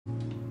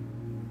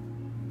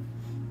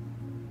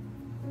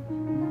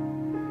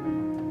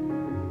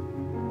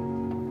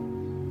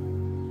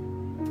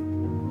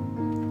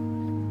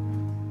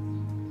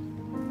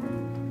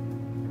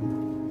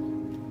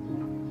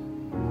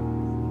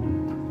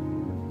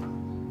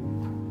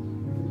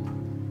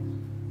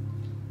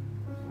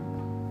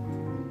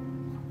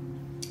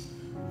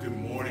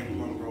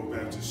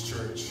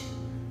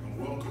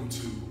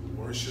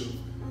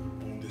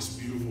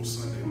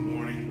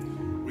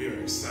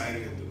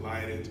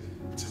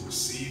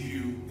receive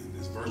you in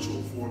this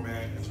virtual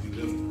format as we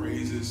lift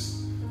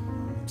praises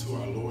to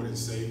our Lord and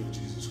Savior,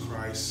 Jesus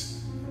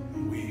Christ.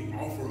 And we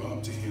offer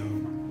up to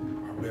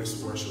him our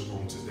best worship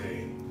on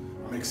today.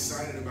 I'm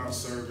excited about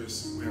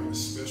service. We have a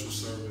special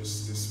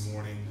service this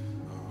morning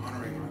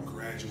honoring our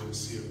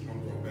graduates here at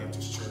Plum Grove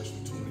Baptist Church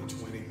for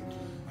 2020.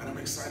 And I'm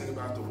excited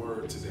about the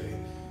word today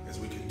as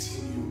we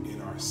continue in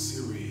our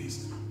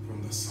series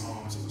from the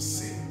Psalms of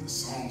Ascent, the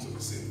Songs of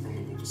Ascent from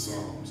the book of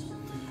Psalms.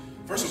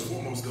 First and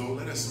foremost, though,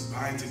 let us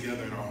bind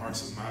together in our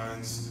hearts and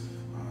minds,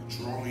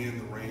 draw in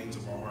the reins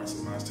of our hearts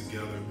and minds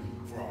together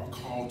for our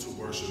call to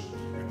worship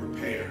and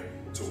prepare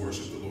to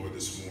worship the Lord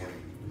this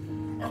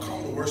morning. Our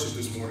call to worship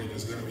this morning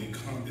is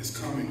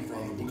coming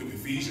from the book of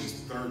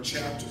Ephesians, the 3rd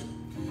chapter,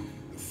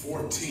 the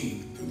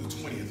 14th through the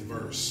 20th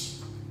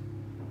verse.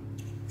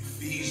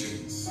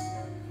 Ephesians,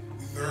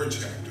 the 3rd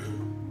chapter,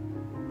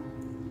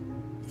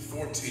 the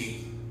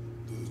 14th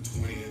through the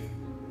 20th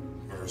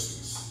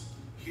verses.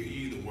 Hear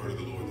ye the word of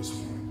the Lord this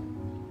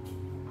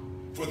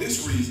morning. For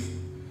this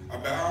reason, I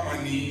bow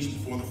my knees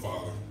before the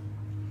Father,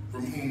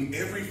 from whom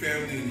every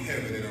family in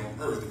heaven and on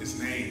earth is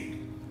named,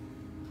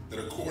 that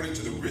according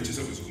to the riches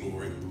of his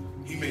glory,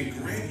 he may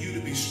grant you to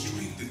be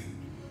strengthened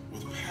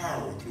with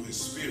power through his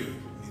Spirit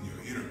in your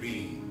inner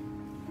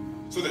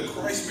being, so that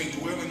Christ may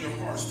dwell in your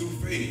hearts through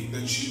faith,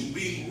 that you,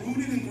 being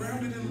rooted and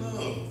grounded in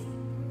love,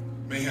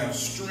 may have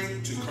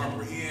strength to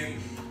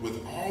comprehend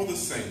with all the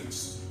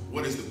saints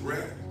what is the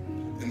breadth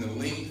and the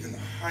length and the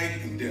height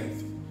and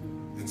depth,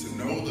 and to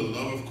know the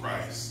love of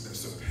Christ that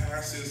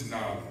surpasses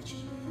knowledge,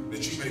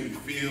 that you may be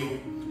filled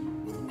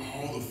with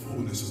all the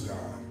fullness of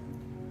God.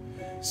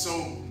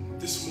 So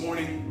this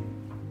morning,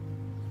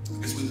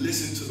 as we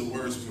listen to the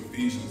words from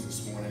Ephesians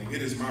this morning,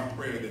 it is my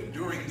prayer that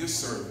during this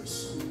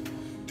service,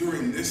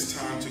 during this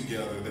time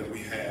together that we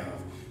have,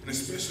 and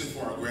especially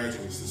for our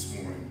graduates this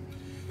morning,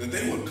 that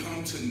they would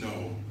come to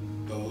know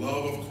the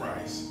love of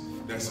Christ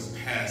that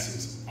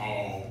surpasses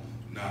all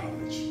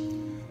knowledge.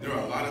 There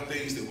are a lot of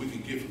things that we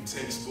can get from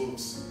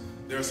textbooks.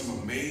 There are some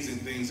amazing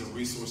things and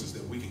resources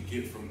that we can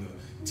get from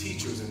the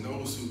teachers and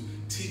those who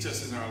teach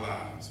us in our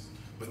lives.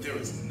 But there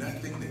is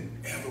nothing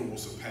that ever will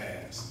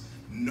surpass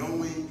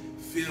knowing,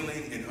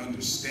 feeling, and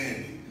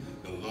understanding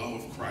the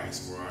love of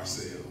Christ for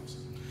ourselves.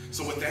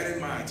 So with that in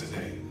mind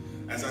today,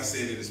 as I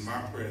said, it is my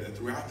prayer that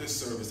throughout this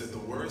service, that the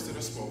words that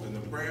are spoken,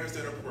 the prayers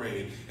that are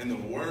prayed, and the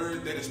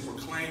word that is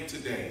proclaimed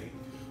today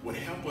would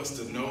help us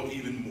to know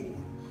even more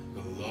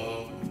the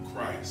love of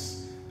Christ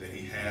that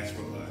he has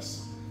for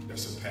us that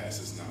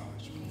surpasses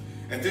knowledge.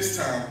 At this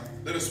time,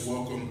 let us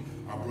welcome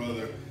our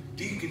brother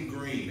Deacon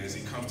Green as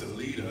he comes to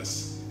lead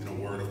us in a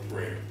word of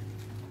prayer.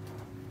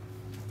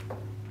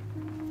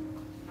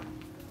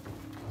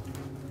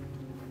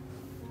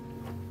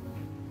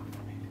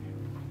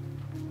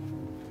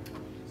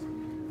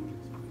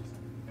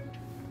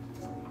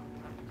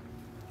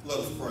 Let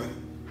us pray.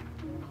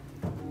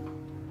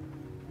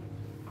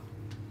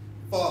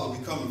 Father,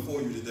 we come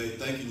before you today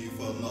thanking you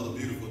for another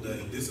beautiful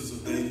day. This is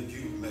a day that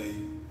you've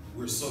made.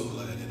 We're so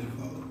glad in it,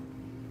 Father.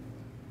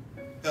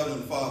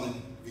 Heavenly Father,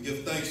 we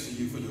give thanks to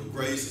you for your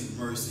grace and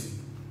mercy.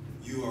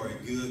 You are a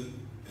good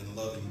and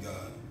loving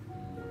God.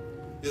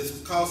 It's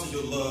because of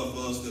your love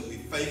for us that we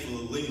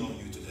faithfully lean on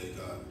you today,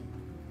 God.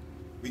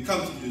 We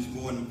come to you this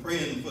morning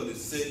praying for the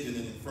sick and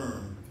the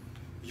infirm.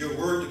 Your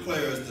word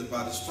declares that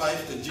by the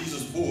stripes that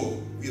Jesus bore,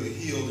 we are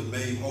healed and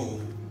made whole.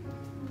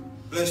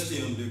 Bless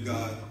them, dear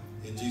God,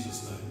 in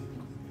Jesus' name.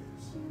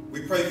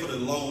 We pray for the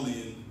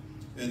lonely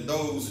and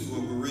those who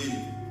are bereaved.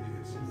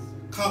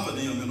 Comfort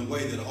them in a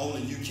way that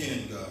only you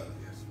can, God.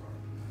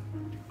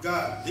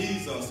 God,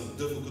 these are some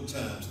difficult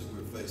times that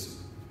we're facing.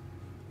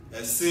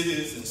 As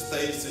cities and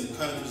states and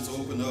countries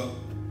open up,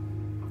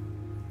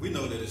 we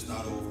know that it's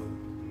not over.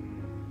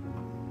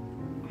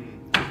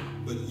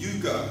 But you,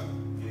 God,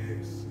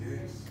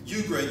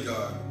 you, great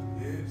God,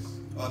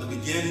 are the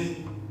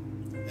beginning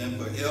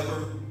and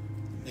forever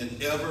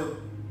and ever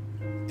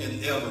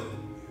and ever.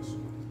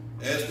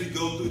 As we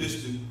go through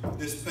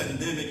this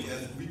pandemic,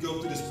 as we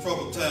go through this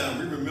troubled time,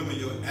 we remember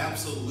your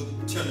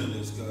absolute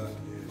tenderness, God.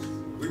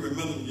 We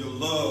remember your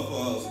love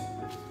for us.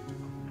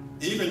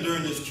 Even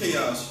during this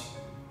chaos,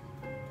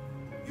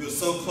 you're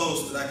so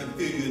close that I can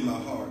feel you in my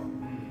heart.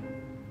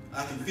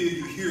 I can feel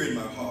you here in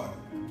my heart.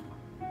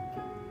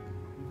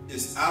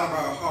 It's out of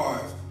our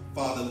hearts,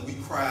 Father, that we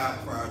cry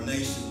out for our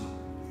nation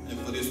and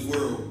for this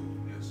world.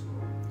 Yes,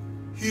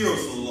 Lord. Heal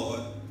us, O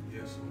Lord.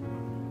 Yes,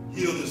 Lord.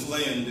 Heal this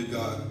land, dear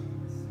God.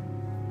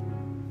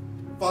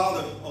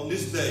 Father, on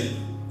this day,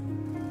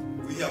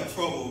 we have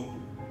trouble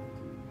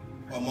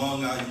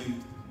among our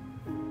youth.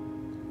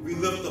 We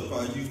lift up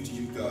our youth to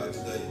you, God,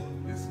 today.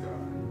 Yes, God.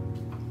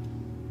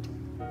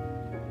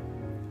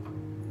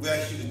 We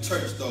ask you to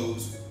touch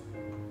those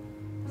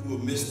who are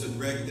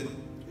misdirected,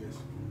 yes,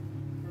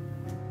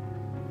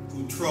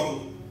 who are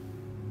troubled.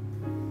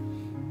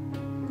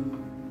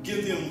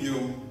 Give them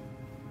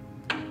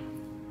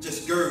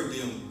just gird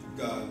them,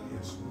 God.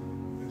 Yes.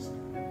 Yes.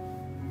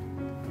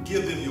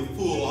 Give them your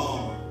full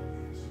armor,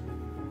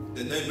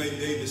 that they may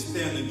be able to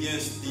stand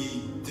against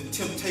the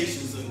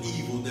temptations of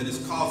evil that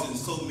causing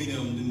so many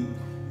of them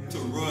to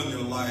run their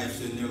lives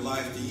and their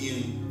life to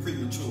end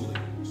prematurely.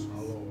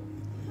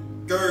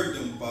 Gird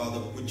them, Father,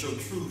 with your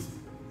truth,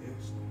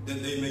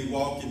 that they may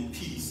walk in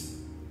peace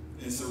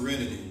and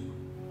serenity.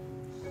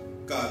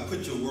 God,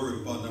 put your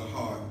word upon their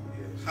heart.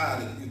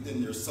 Hide it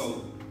within their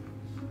soul.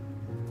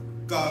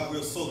 God,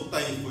 we're so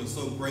thankful and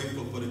so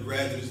grateful for the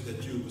graduates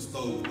that you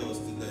bestowed with us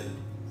today.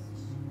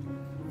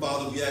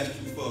 Father, we ask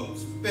you for a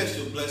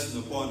special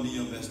blessing upon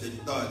them as they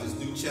start this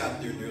new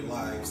chapter in their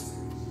lives.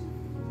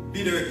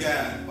 Be their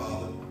guide,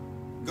 Father.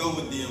 Go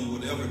with them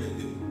whatever they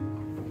do.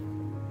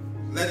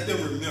 Let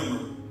them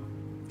remember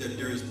that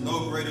there is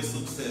no greater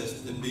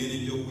success than being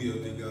in your will,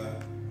 dear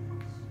God.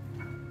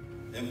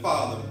 And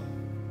Father,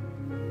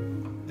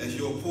 as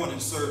your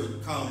appointed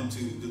servant come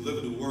to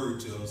deliver the word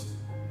to us,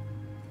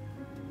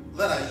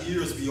 let our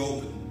ears be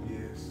open.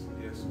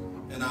 Yes.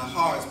 And our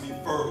hearts be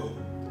fertile,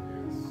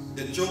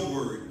 that your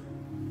word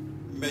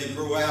may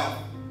grow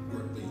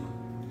outwardly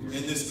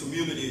in this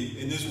community,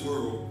 in this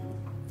world,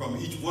 from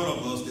each one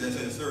of us that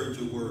has heard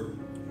your word.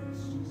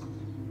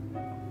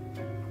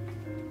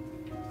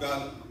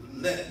 God,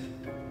 let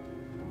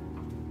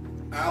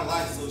our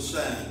light so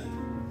shine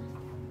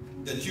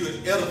that you are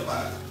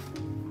edified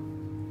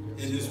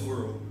in this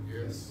world.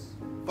 Yes.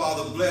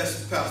 Father,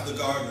 bless Pastor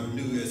Gardner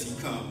anew as he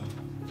comes.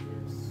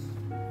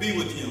 Be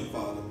with him,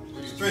 Father.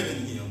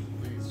 Strengthen him.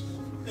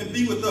 And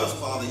be with us,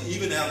 Father,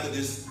 even after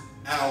this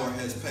hour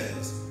has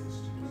passed.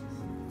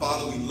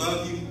 Father, we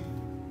love you.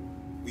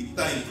 We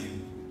thank you.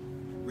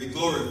 We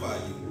glorify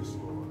you.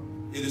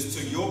 It is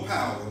to your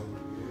power,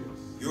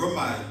 your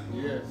might,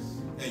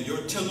 and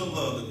your tender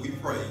love that we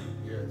pray.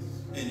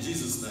 In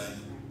Jesus'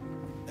 name,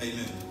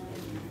 amen.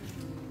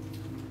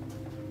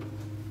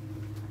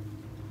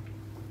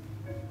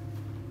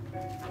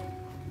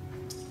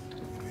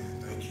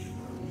 Amen. Thank you,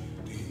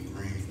 Dean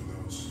Green, for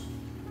those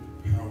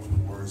powerful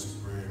words of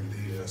prayer and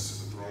leading us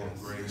to the throne of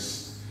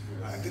grace.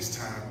 At this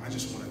time, I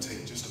just want to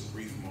take just a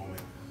brief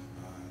moment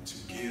to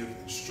give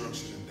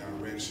instruction and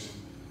direction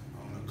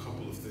on a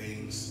couple of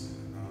things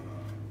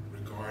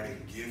regarding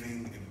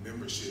giving and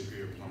membership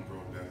here at Plum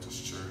Grove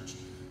Baptist Church.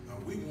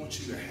 We want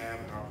you to have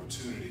an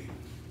opportunity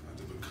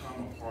to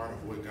become a part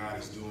of what God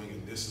is doing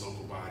in this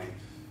local body,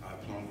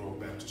 Plum Grove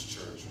Baptist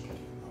Church,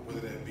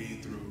 whether that be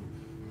through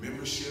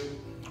membership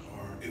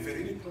or if at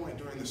any point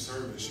during the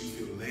service you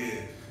feel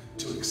led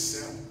to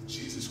accept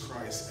Jesus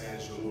Christ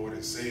as your Lord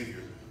and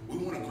Savior. We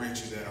want to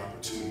grant you that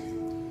opportunity.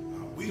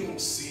 We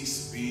don't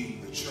cease being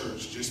the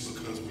church just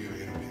because we are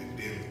in a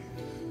pandemic.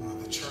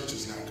 The church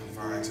is not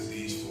confined to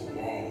these four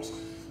walls,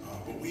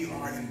 but we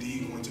are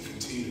indeed going to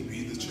continue to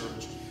be the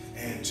church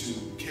and to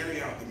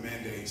carry out the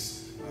mandates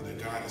that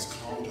God has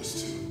called us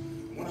to,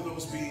 one of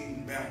those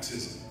being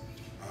baptism.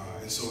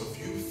 And so if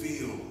you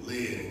feel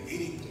led at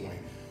any point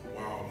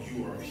while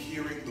you are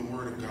hearing the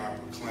word of God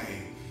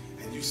proclaimed,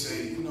 and you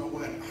say, you know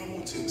what, I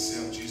want to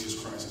accept Jesus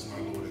Christ as my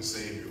Lord and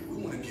Savior, we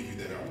want to give you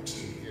that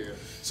opportunity.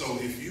 So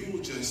if you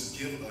will just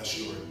give us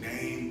your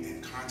name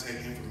and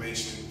contact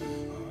information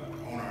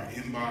on our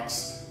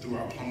inbox through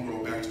our Plum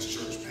Grove Baptist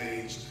Church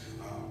page,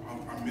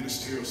 our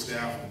ministerial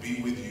staff will be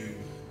with you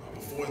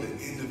before the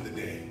end of the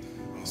day.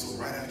 So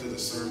right after the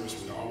service,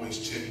 we always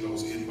check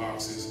those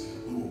inboxes.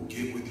 We will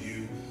get with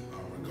you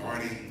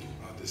regarding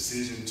the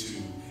decision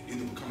to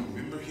either become a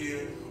member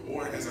here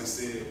or, as I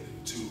said,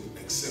 to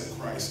accept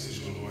Christ as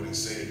your Lord and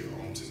Savior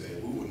on today.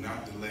 We will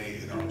not delay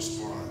in our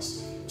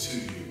response to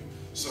you.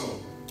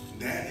 So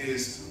that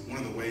is one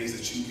of the ways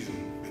that you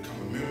can become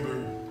a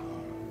member,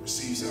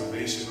 receive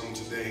salvation on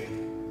today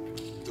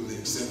through the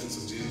acceptance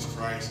of Jesus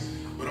Christ,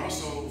 but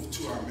also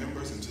to our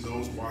members and to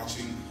those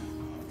watching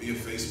via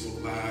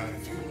Facebook Live,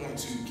 if you want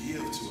to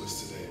give to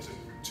us today,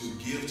 to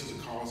give to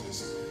the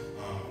causes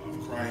of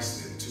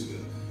Christ and to the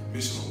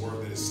missional work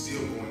that is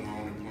still going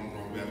on in Plum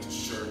Grove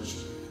Baptist Church,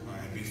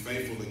 and be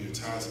faithful in your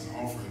tithes and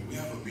offering, we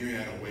have a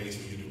myriad of ways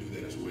for you to do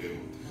that as well.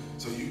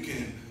 So you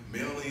can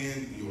mail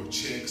in your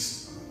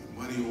checks,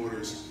 money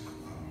orders,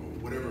 or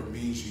whatever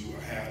means you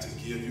have to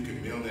give. You can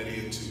mail that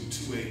in to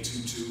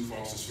 2822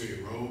 Foster's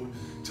Ferry Road,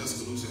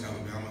 Tuscaloosa,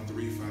 Alabama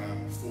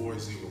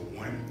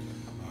 35401.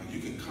 You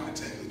can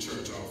contact the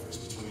church office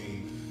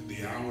between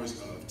the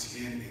hours of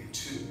 10 and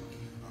 2,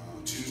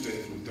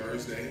 Tuesday through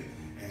Thursday,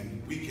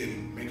 and we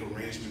can make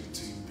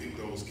arrangements to pick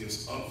those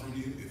gifts up from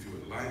you if you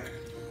would like,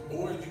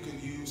 or you can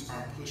use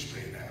our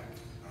PushPay app.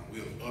 We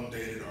have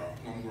updated our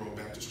Plum Grove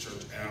Baptist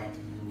Church app.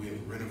 We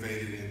have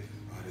renovated it.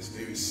 It's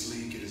very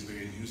sleek. It is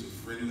very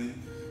user-friendly.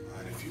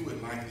 And if you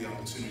would like the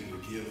opportunity to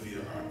give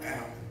via our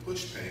app and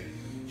PushPay,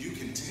 you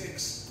can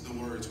text the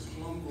words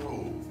Plum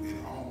Grove in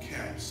all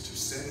caps to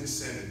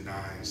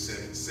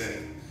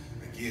 77977.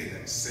 Again,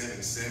 that's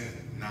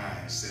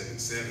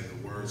 77977, the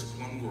words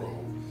Plum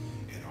Grove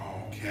in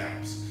all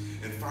caps.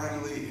 And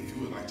finally, if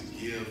you would like to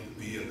give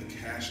via the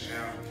Cash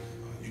App,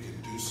 you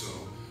can do so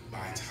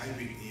by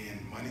typing in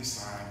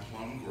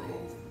 $Plum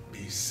Grove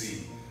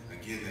BC.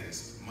 Again, that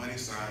is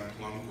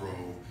 $Plum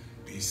Grove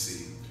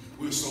BC.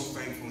 We're so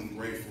thankful and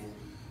grateful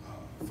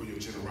for your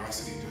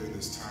generosity during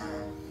this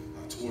time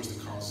towards the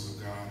causes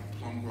of God. In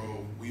Plum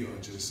Grove, we we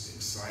are just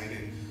excited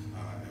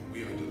and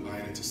we are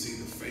delighted to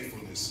see the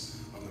faithfulness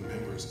of the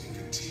members in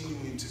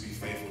continuing to be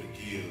faithful to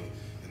give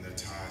in their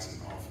tithes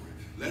and offering.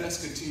 Let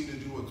us continue to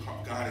do what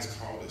God has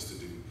called us to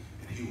do,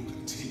 and he will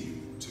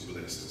continue to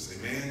bless us.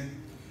 Amen?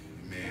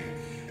 Amen.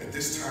 At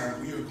this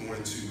time, we are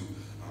going to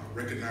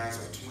recognize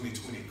our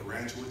 2020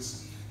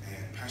 graduates,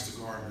 and Pastor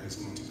Gardner is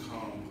going to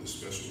come with a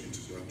special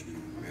introductory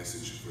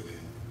message for them.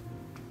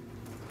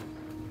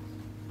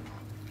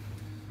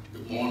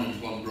 Good morning,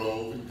 Plum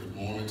Grove, and good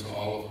morning to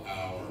all of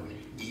our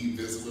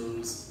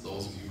e-visitors,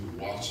 those of you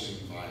watching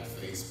via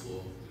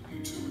Facebook,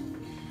 YouTube.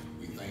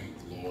 We thank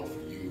the Lord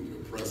for you and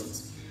your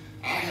presence.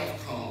 I have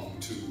come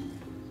to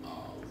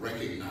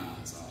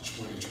recognize our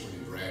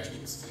 2020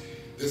 graduates.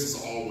 This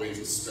is always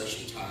a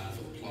special time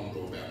for the Plum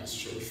Grove Baptist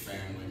Church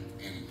family,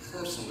 and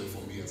personally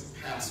for me as a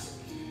pastor,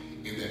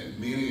 in that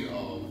many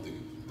of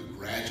the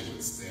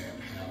graduates that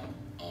have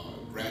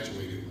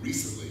graduated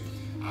recently,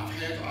 I've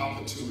had the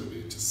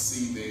opportunity to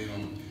see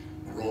them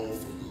grow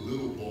from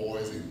little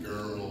boys and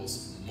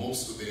girls.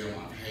 Most of them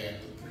I've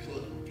had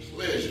the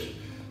pleasure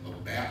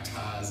of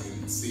baptizing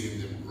and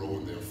seeing them grow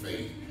in their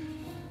faith.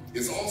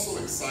 It's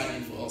also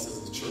exciting for us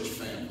as a church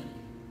family,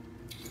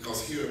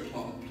 because here at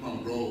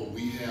Plum Grove,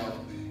 we have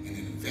an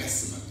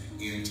investment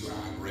into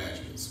our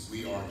graduates.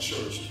 We are a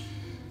church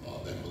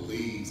that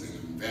believes in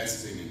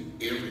investing in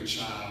every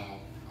child,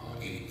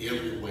 in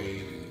every way,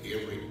 and in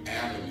every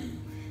avenue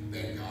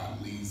that God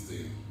leads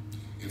them.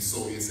 And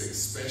so it's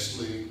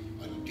especially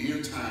a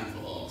dear time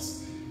for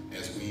us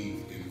as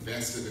we've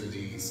invested in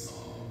these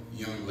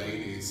young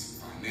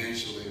ladies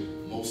financially,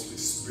 mostly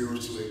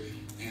spiritually,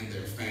 and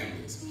their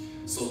families.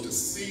 So to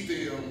see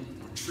them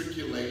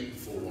matriculate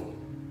for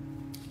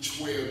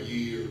 12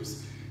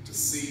 years, to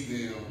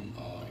see them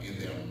in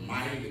their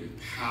might and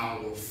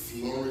power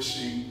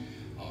flourishing,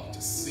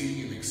 to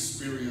see and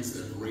experience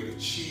their great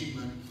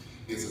achievement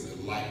is a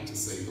delight, to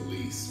say the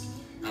least.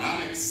 And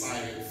I'm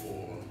excited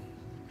for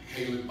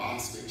Haley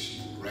Bostic.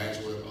 She's a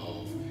graduate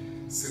of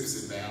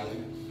Sipsey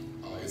Valley.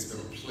 It's been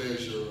a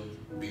pleasure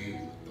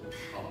being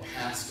her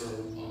pastor,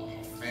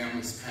 her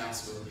family's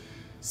pastor,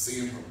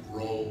 seeing her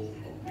grow,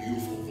 her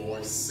beautiful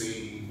voice,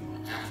 seeing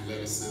her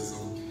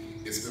athleticism.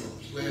 It's been a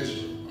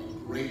pleasure, a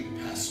great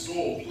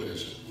pastoral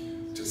pleasure,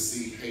 to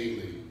see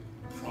Haley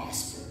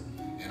prosper.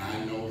 And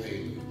I know,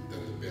 Haley, that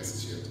the best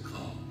is yet to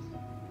come.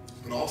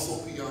 But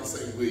also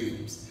Beyonce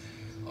Williams.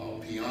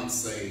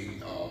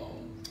 Beyonce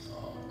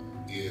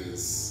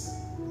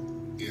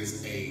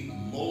is a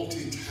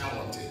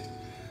multi-talented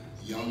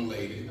young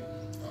lady,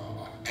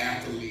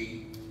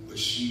 athlete, but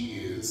she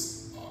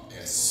is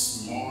as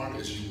smart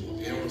as you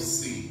will ever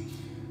see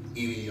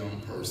any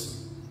young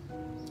person.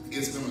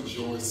 It's been a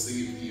joy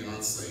seeing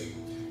Beyonce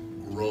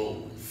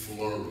grow and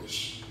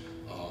flourish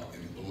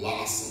and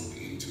blossom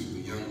into the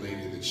young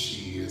lady that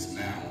she is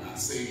now. And I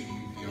say to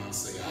you,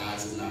 Beyonce,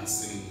 eyes have not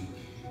seen,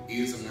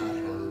 ears have not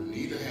heard,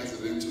 neither has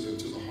it entered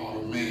into the heart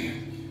of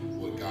man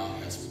what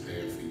God has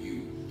prepared for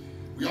you.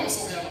 We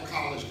also have a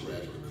college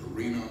graduate,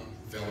 Karina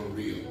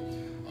Villarreal.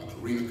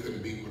 Karina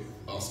couldn't be with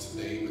us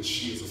today, but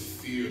she is a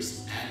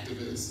fierce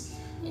activist,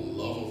 a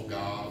lover of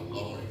God, a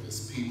lover of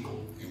his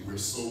people, and we're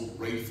so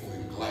grateful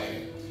and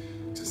glad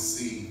to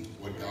see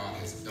what God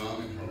has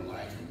done in her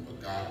life and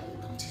what God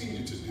will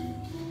continue to do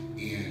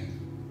in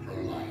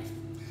her life.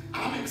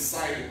 I'm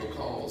excited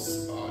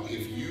because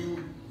if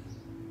you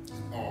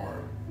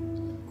are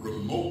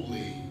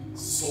remotely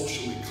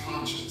socially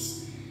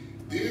conscious,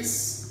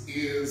 this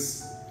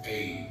is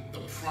the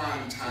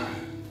prime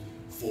time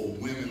for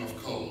women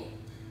of color,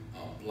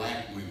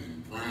 black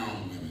women,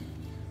 brown women,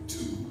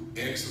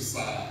 to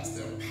exercise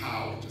their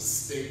power, to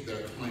stake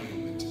their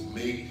claim, and to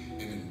make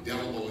an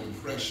indelible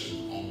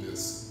impression on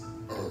this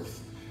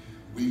earth.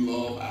 We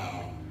love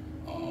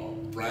our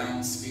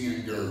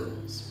brown-skinned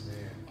girls.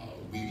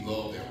 We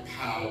love their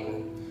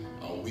power.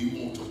 We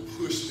want to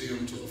push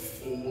them to the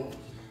fore.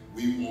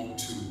 We want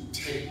to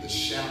take the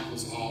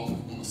shackles off. We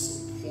want to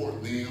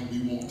support them. We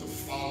want to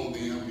follow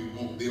them.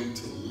 We want them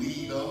to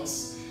lead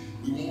us.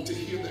 We want to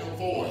hear their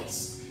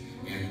voice.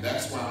 And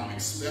that's why I'm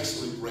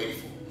especially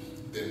grateful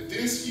that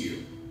this year,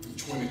 in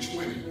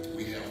 2020,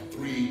 we have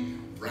 3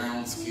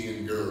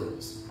 brown-skinned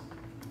girls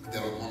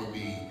that are going to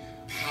be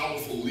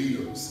powerful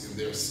leaders in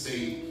their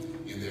state,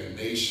 in their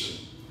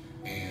nation,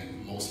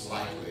 and most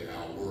likely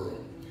our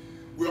world.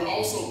 We're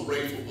also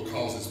grateful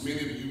because, as many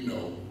of you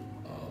know,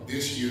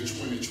 this year,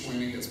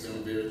 2020, has been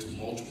a very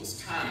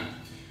tumultuous time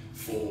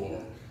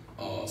for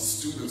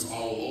students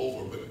all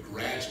over, but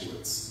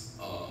graduates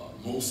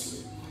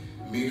mostly.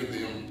 Many of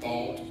them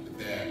thought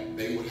that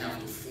they would have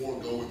to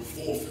forego and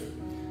forfeit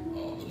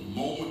the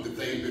moment that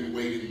they've been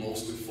waiting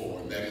mostly for,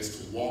 and that is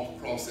to walk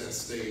across that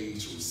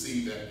stage to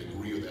receive that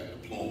degree or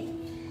that diploma.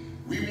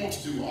 We want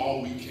to do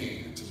all we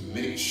can to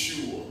make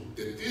sure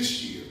that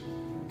this year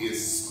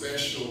is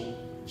special,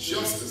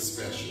 just as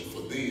special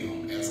for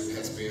them as it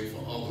has been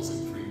for others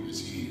in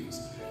previous years.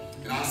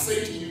 And I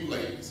say to you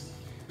ladies,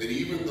 that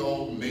even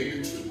though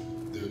maybe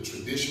the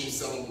traditional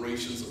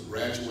celebrations of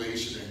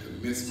graduation and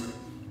commencement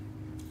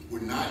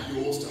were not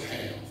yours to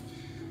have,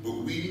 But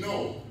we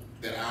know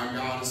that our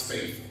God is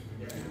faithful,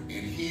 and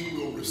he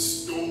will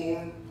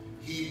restore,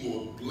 he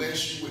will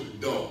bless you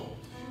with double.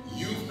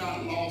 You've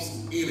not lost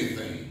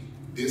anything.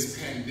 This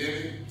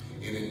pandemic,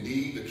 and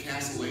indeed the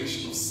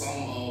cancellation of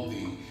some of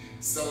the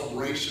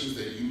celebrations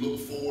that you look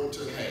forward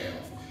to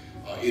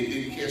have, it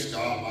didn't catch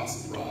God by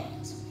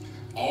surprise.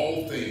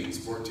 All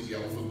things work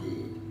together for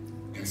good.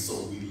 And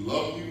so we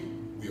love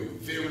you, we are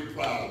very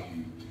proud of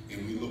you,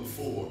 and we look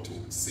forward to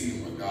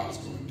seeing what God is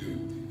going to do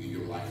in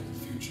your life in the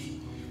future.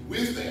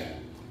 With that,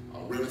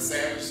 Reverend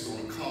Savage is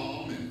going to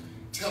come and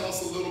tell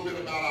us a little bit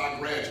about our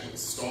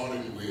graduates,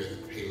 starting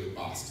with Haley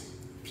Boston.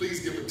 Please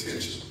give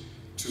attention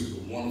to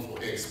the wonderful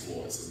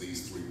exploits of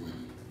these three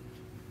women.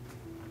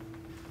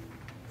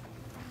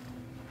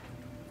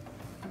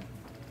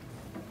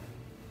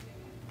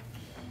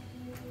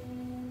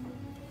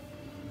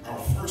 Our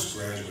first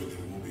graduate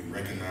that we'll be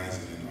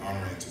recognizing and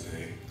honoring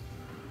today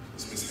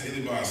is Miss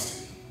Haley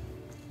Boston.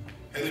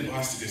 Haley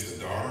Boston is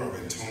the daughter of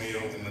Antonio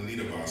and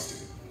Lanita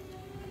Boston.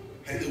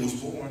 Haley was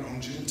born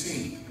on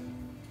Juneteenth.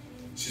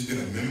 She's been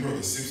a member of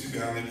the 60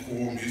 Valley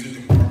Choral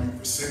Music Department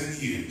for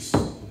 7 years.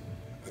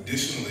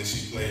 Additionally,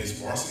 she plays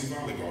varsity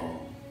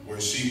volleyball,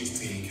 where she was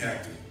team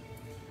captain.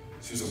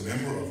 She was a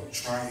member of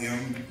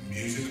Tri-M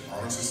Music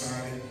Honor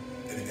Society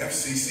and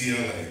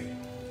FCCLA.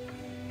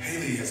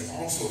 Haley has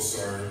also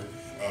served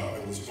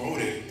and was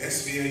voted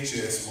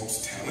SVHS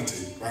Most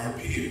Talented by her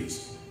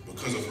peers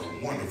because of her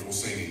wonderful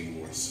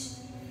singing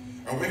voice.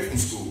 Away from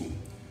school,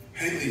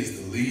 Haley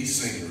is the lead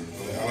singer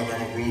for the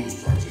Alabama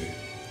Blues Project,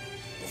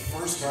 the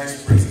first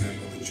vice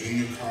president of the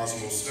Junior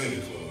Cosmos Study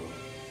Club,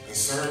 and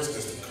serves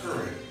as the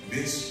current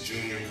Miss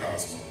Junior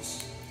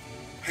Cosmos.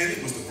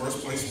 Haley was the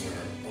first place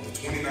winner of the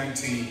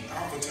 2019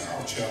 Alpha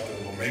Tau chapter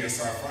of Omega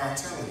Psi Phi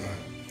Talent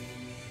Hunt.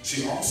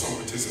 She also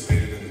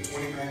participated in the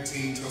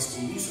 2019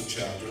 Tuscaloosa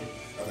chapter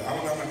of the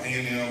Alabama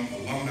A&M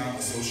Alumni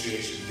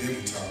Association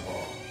Debutante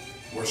Ball,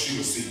 where she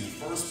received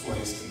first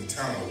place in the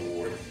Talent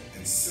Award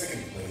and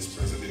second place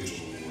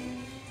Presidential Award.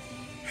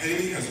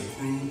 Haley has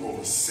accrued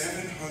over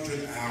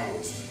 700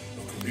 hours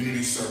of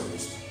community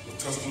service with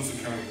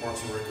Tuscaloosa County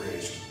Parks and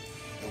Recreation,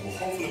 and will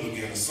hopefully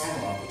begin a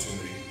summer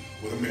opportunity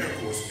with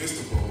AmeriCorps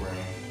Vista program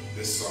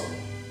this summer.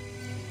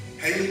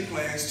 Haley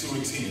plans to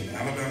attend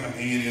Alabama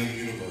A&M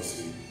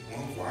University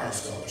on a choir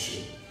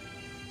scholarship.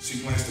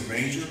 She plans to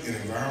major in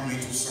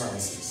environmental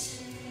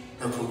sciences.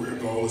 Her career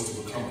goal is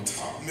to become a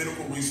top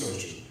medical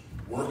researcher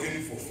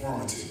working for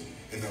Pharmative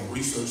in the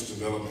research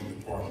development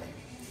department.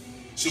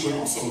 She would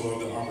also love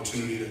the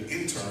opportunity to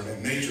intern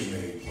at Nature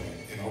Made plant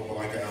in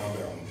Opelika,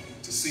 Alabama,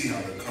 to see how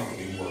the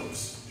company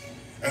works.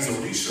 As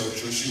a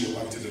researcher, she would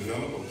like to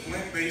develop a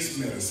plant-based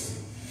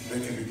medicine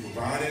that can be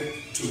provided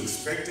to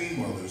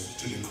expecting mothers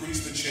to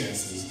decrease the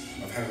chances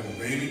of having a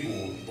baby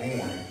born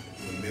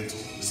with a mental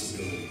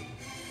disability.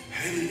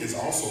 Haley is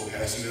also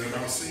passionate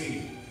about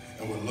singing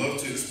and would love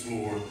to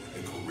explore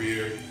a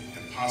career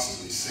and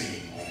possibly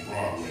sing on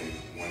Broadway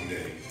one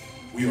day.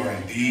 We are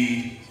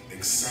indeed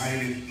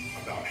excited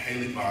about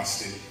Haley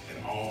Boston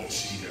and all that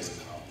she has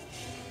accomplished.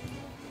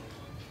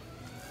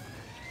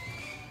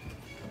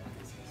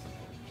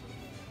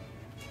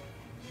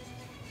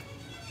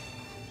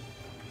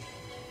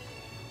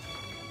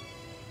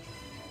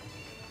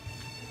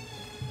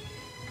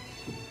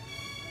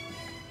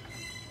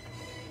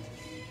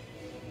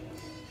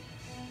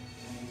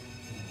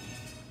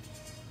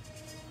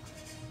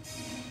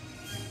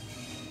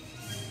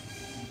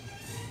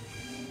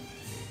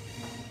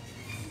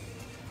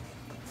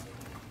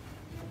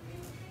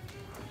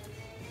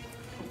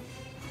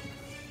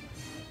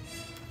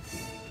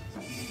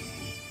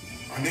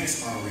 Our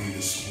next honoree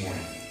this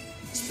morning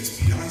is Miss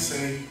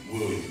Beyonce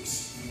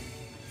Williams.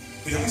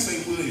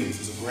 Beyonce Williams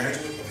is a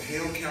graduate of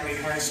Hale County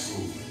High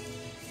School.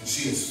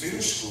 She has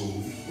finished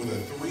school with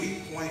a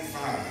 3.5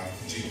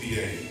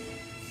 GPA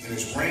and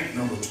is ranked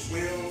number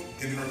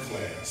 12 in her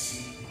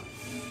class.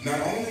 Not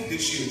only did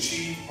she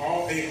achieve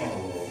all A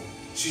honor roll,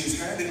 she has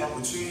had the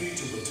opportunity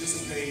to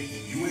participate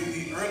in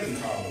UAB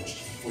Early College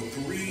for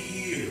 3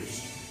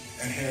 years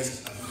and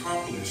has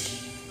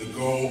accomplished the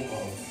goal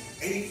of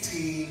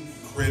 18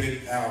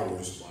 credit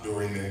hours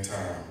during that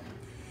time.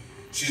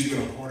 She's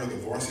been a part of the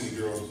varsity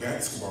girls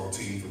basketball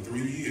team for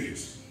 3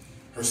 years.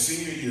 Her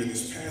senior year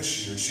this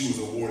past year, she was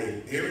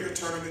awarded area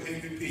tournament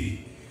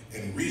MVP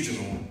and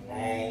regional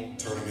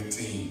all-tournament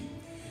team.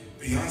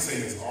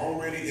 Beyonce has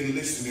already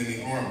enlisted in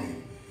the Army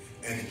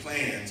and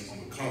plans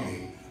on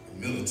becoming a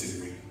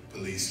military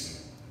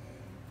policeman.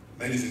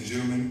 Ladies and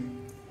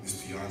gentlemen, Miss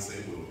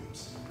Beyonce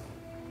Williams.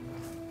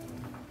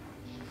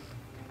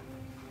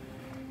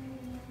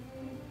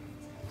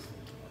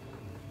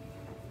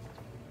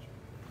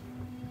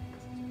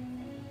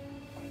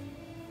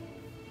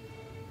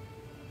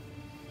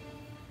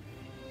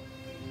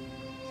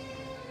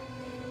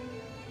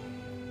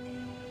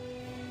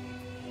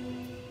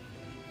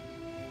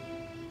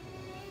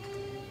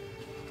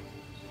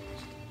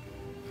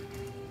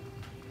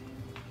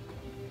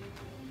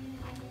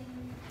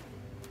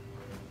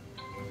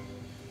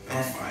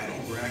 Our final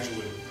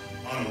graduate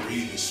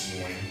honoree this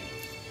morning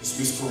is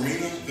Miss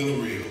Karina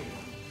Villarreal.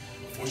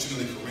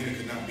 Unfortunately, Karina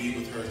could not be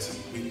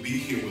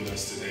here with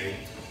us today,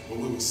 but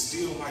we would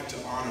still like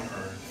to honor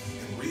her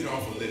and read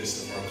off a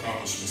list of her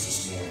accomplishments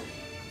this morning.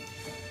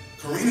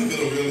 Karina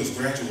Villarreal is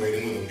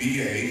graduating with a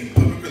BA in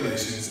Public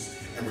Relations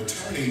and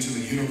returning to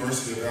the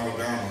University of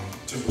Alabama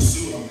to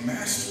pursue a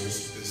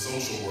master's in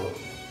social work.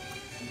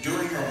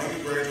 During her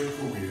undergraduate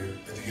career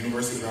at the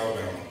University of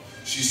Alabama,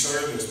 she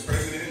served as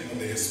president of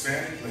the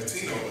Hispanic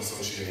Latino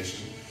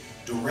Association,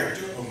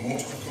 director of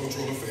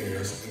multicultural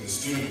affairs in the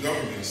Student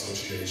Government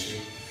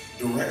Association,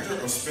 director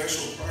of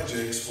special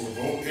projects for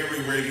Vote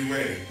Everywhere You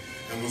A,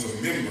 and was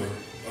a member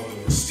of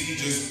the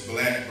prestigious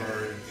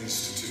Blackburn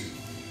Institute.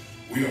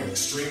 We are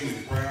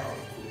extremely proud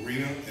of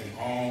Karina and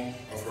all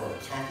of her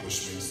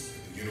accomplishments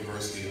at the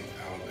University of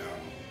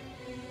Alabama.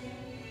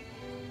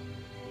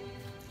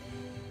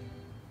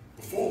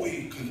 Before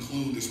we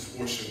conclude this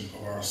portion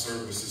of our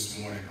service this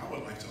morning, I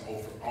would like to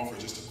offer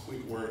just a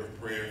quick word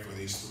of prayer for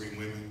these three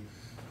women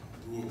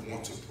who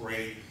want to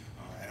pray.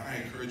 And I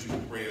encourage you to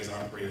pray as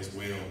I pray as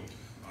well,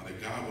 that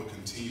God will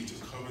continue to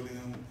cover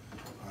them,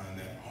 and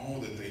that all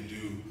that they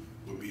do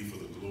will be for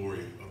the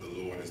glory of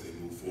the Lord as they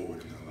move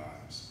forward in their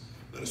lives.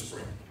 Let us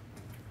pray.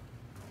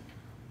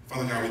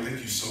 Father God, we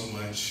thank you so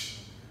much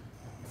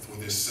for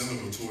this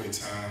celebratory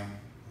time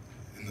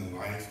in the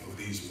life of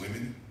these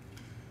women,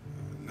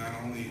 not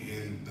only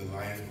in the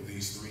life of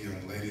these three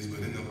young ladies, but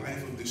in the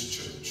life of this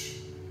church.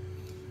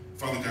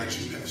 Father God,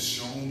 you have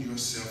shown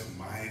yourself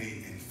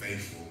mighty and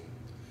faithful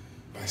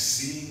by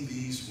seeing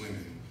these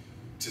women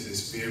to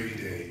this very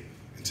day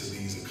and to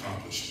these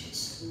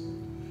accomplishments.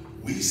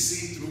 We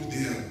see through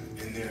them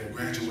in their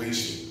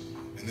graduation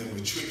and their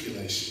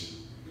matriculation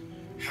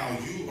how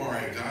you are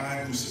a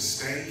God who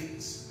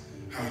sustains,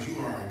 how you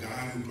are a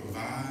God who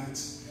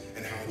provides,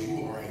 and how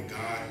you are a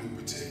God who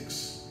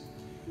protects.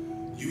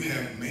 You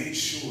have made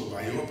sure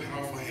by your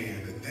powerful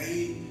hand that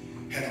they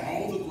had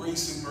all the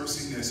grace and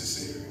mercy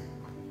necessary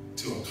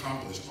to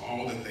accomplish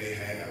all that they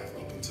have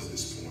up until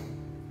this point.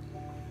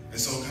 And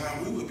so,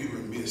 God, we would be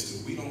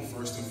remiss if we don't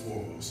first and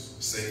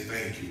foremost say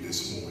thank you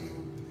this morning.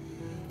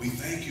 We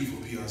thank you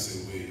for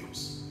Beyonce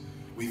Williams.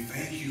 We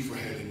thank you for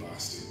Haley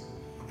Boston.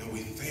 And we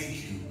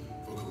thank you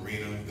for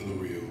Karina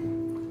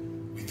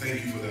Villarreal. We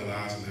thank you for their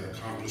lives and their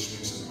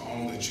accomplishments and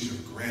all that you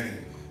have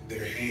granted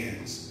their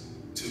hands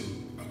to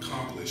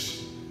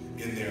accomplish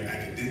in their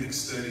academic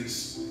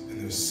studies and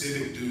their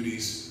civic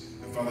duties,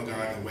 and Father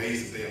God, the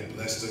ways that they have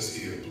blessed us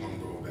here at Plum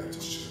Grove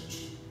Baptist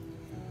Church.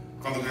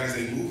 Father God, as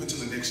they move into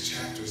the next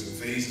chapters and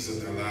phases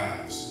of their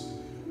lives,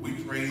 we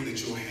pray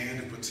that your hand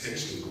of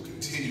protection will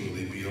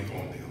continually be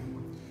upon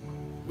them.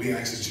 We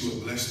ask that you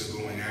will bless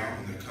their going out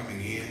and their coming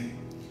in.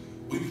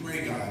 We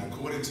pray, God,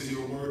 according to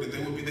your word, that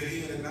they will be the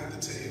head and not the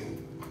tail,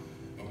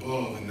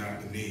 above and not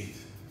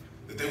beneath,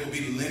 that they will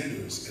be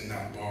lenders and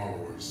not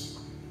borrowers.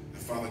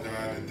 And Father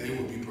God, that they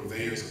will be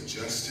purveyors of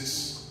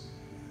justice,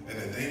 and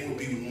that they will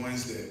be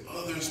ones that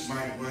others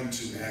might run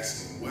to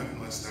asking, what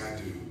must I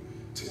do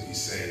to be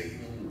saved?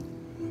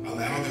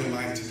 Allow their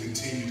light to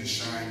continue to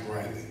shine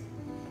brightly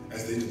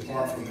as they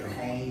depart from their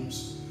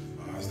homes,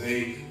 as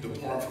they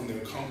depart from their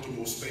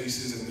comfortable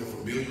spaces and their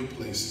familiar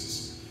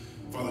places.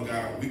 Father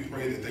God, we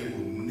pray that they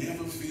will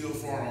never feel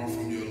far off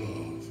from your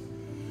love.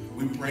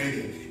 We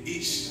pray that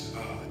each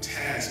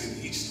task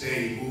and each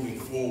day moving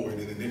forward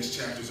in the next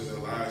chapters of their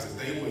lives,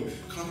 that they would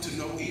come to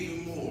know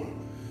even more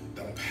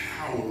the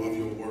power of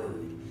your word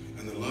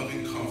and the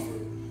loving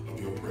comfort of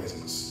your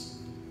presence.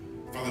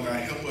 Father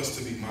God, help us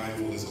to be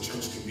mindful as a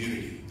church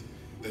community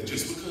that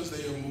just because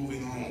they are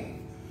moving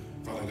on,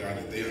 Father God,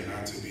 that they are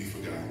not to be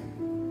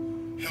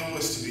forgotten. Help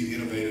us to be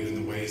innovative in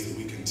the ways that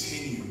we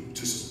continue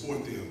to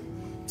support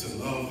them, to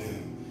love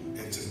them,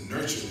 and to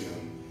nurture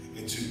them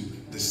into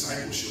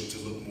discipleship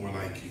to look more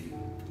like you.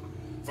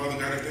 Father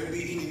God, if there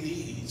be any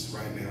needs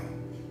right now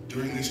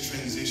during this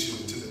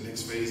transition to the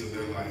next phase of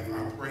their life,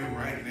 I pray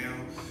right now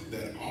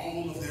that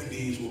all of their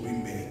needs will be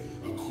met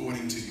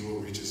according to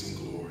your riches and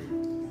glory.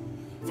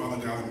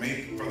 Father God,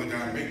 make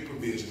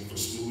provision for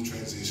smooth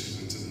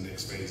transitions into the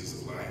next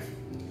phases of life.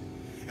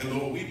 And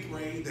Lord, we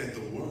pray that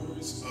the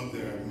words of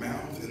their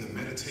mouth and the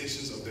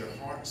meditations of their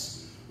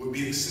hearts would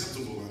be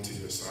acceptable unto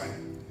your sight,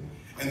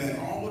 and that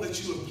all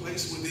that you have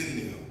placed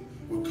within them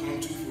would come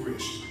to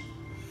fruition,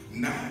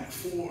 not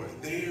for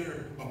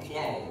their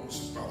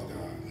applause, Father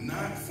God,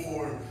 not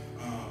for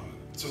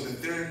so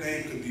that their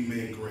name could be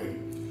made great,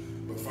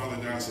 but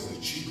Father God, so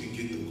that you can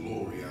get the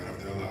glory out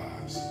of their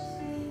lives.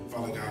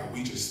 Father God,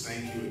 we just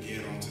thank you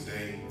again on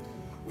today.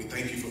 We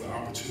thank you for the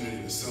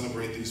opportunity to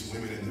celebrate these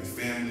women and their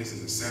families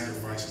and the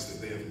sacrifices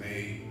that they have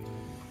made.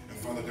 And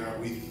Father God,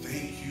 we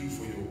thank you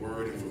for your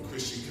word and for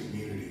Christian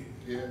community,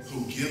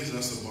 who gives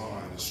us a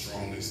bond as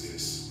strong as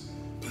this.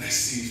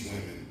 Bless these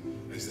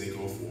women as they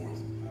go forth.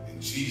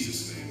 In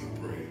Jesus' name I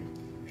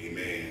pray.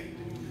 Amen.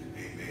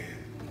 Amen.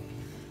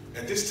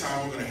 At this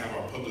time, we're going to have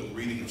our public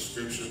reading of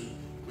Scripture.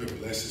 We're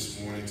blessed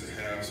this morning to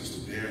have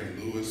Sister Darren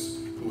Lewis,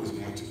 who is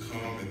going to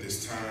come at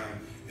this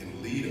time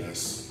and lead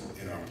us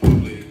in our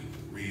public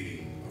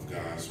reading of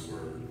God's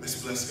Word.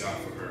 Let's bless God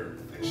for her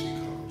as she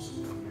comes.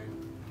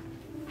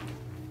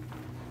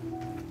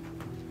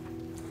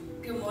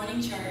 Good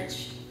morning,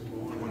 church. Good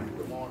morning.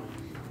 Good morning.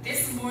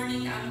 This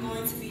morning I'm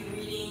going to be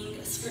reading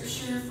a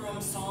scripture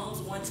from Psalms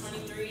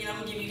 123, and I'm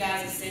going to give you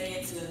guys a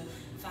second to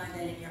find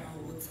that in your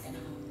own books at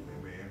home.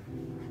 Amen.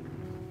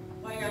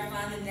 While y'all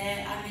finding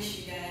that, I miss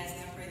you guys,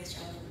 and I pray that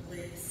y'all are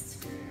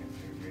blessed.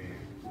 Amen.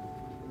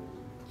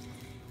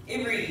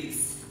 It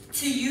reads,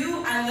 "To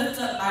you I lift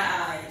up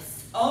my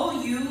eyes,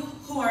 O you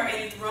who are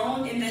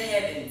enthroned in the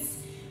heavens.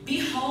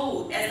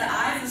 Behold, as the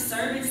eyes of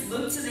servants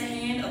look to the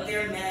hand of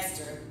their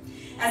master,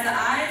 as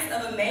the eyes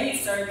of a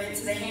maidservant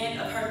to the hand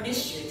of her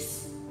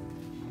mistress,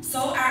 so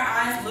our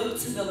eyes look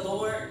to the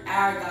Lord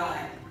our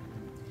God,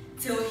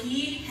 till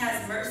he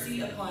has mercy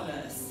upon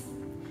us.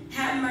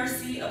 Have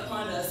mercy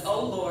upon us,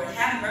 O Lord,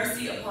 have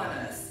mercy upon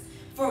us,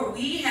 for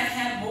we have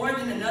had more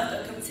than enough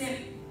of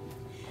contempt.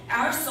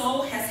 Our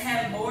soul has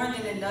had more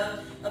than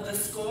enough of the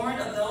scorn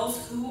of those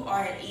who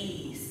are at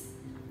ease,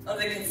 of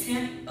the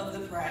contempt of the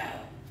proud."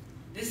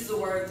 This is the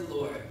word of the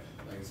Lord.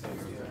 Thanks be to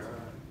God.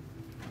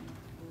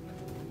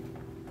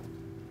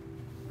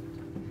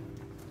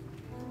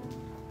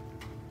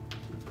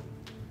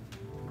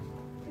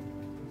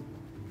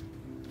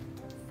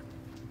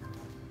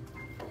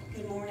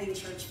 Good morning,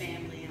 church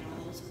family, and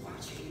all those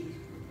watching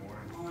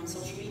on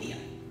social media.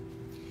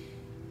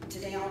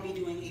 Today I'll be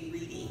doing a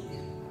reading.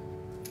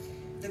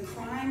 The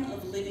Crime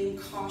of Living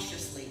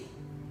Cautiously,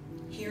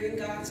 Hearing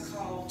God's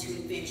Call to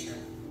Adventure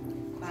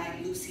by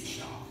Lucy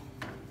Shaw.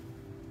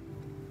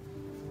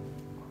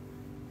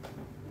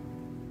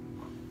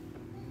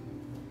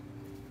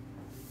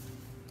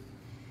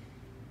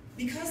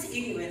 Because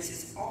ignorance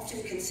is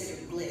often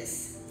considered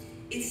bliss,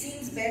 it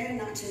seems better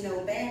not to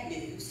know bad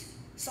news,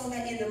 so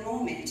that in the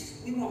moment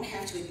we won't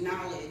have to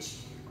acknowledge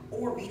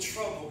or be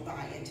troubled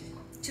by it.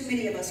 Too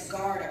many of us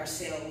guard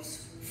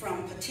ourselves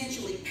from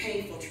potentially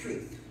painful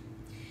truth.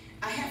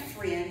 I have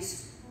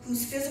friends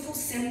whose physical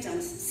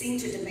symptoms seem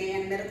to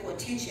demand medical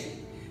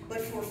attention,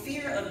 but for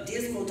fear of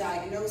dismal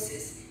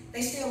diagnosis,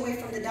 they stay away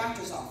from the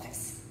doctor's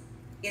office.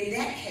 In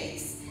that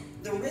case,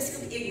 the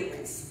risk of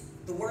ignorance,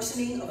 the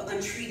worsening of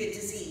untreated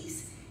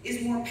disease,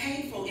 is more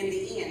painful in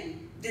the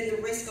end than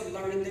the risk of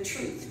learning the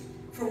truth,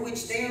 for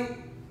which there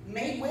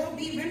may well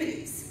be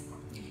remedies.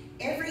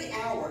 Every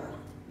hour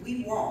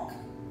we walk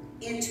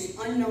into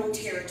unknown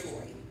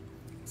territory,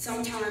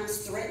 sometimes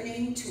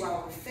threatening to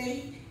our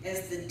faith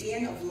as the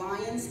den of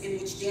lions in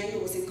which Daniel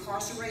was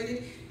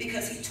incarcerated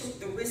because he took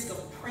the risk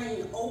of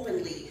praying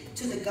openly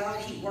to the God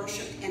he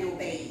worshiped and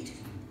obeyed.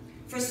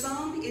 For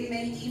some, it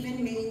may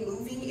even mean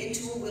moving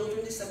into a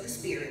wilderness of the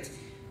Spirit,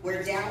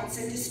 where doubts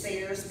and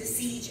despairs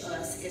besiege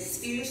us as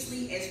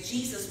fiercely as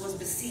Jesus was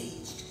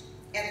besieged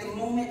at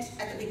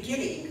the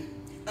beginning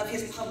of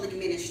his public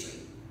ministry.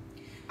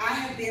 I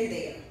have been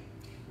there,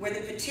 where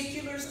the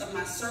particulars of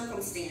my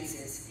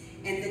circumstances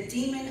and the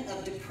demon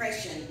of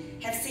depression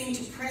have seemed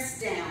to press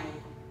down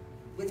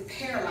with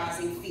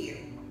paralyzing fear,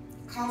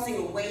 causing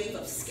a wave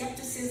of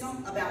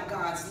skepticism about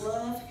God's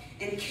love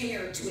and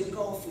care to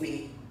engulf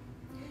me.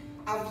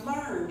 I've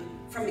learned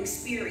from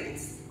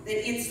experience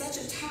that in such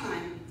a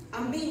time,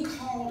 I'm being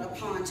called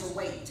upon to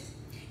wait.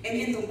 And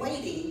in the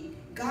waiting,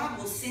 God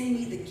will send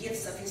me the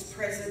gifts of his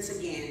presence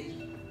again.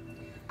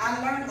 I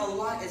learn a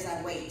lot as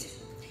I wait.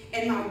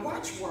 And my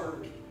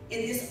watchword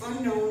in this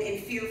unknown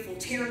and fearful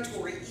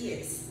territory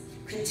is,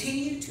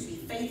 continue to be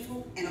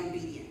faithful and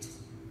obedient.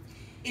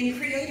 In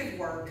creative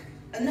work,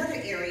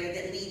 another area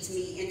that leads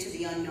me into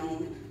the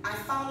unknown, I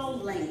follow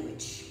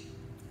language.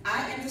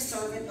 I am the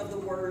servant of the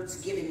words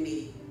given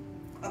me,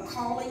 a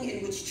calling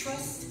in which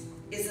trust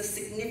is a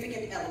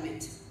significant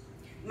element.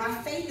 My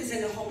faith is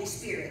in the Holy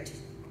Spirit,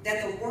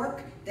 that the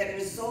work that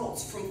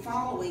results from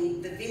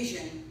following the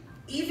vision,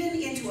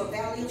 even into a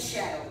valley of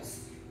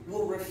shadows,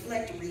 will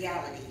reflect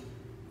reality.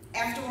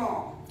 After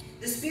all,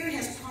 the Spirit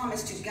has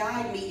promised to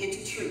guide me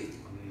into truth,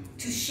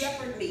 to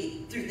shepherd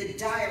me through the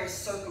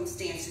direst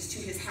circumstances to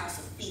his house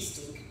of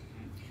feasting.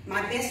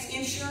 My best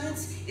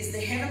insurance is the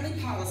heavenly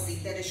policy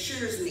that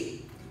assures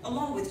me,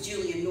 along with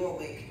Julian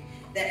Norwick,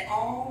 that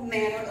all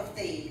manner of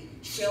things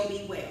shall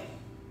be well.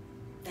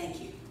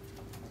 Thank you.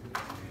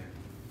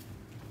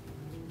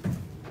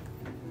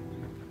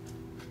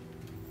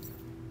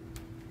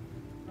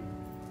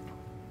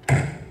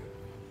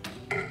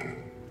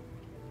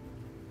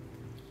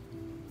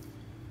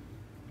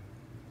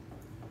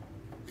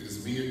 It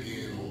is me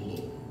again, O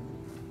Lord,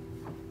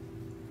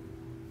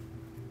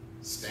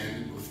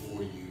 standing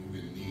before you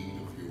in need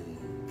of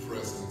your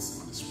presence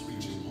in this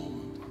preaching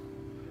moment.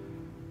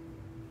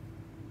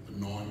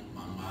 Anoint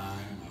my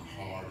mind,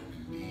 my heart, and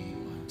indeed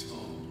my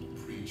tongue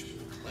to preach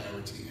with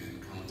clarity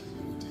and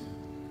continuity,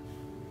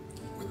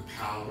 with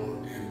power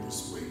and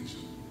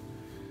persuasion,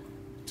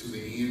 to the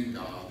end,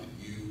 God, that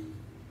you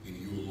and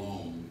you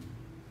alone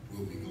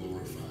will be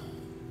glorified.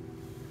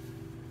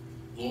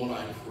 Lord,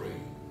 I pray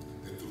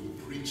that through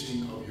the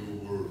preaching of your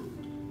word,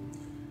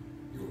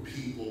 your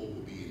people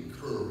will be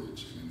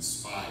encouraged and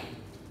inspired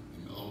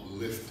and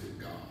uplifted,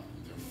 God,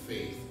 and their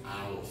faith,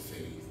 our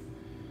faith,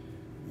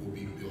 will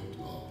be built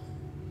up.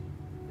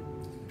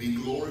 Be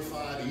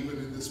glorified even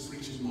in this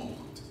preaching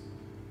moment.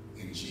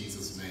 In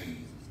Jesus'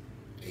 name,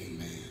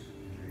 Amen.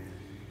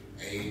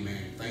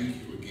 Amen. Thank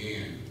you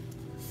again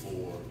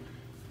for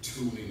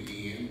tuning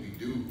in. We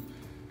do,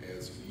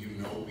 as you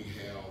know, we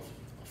have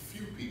a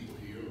few people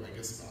here, I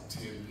guess about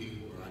 10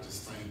 people, and I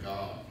just thank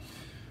God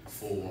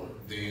for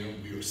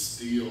them. We are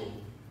still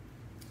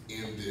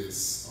in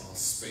this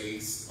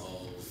space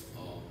of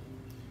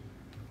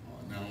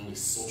not only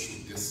social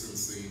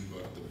distancing,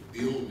 but the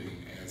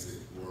building, as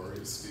it were,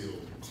 is still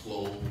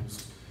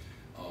closed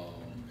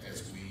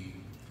as we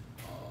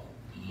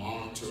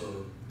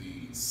monitor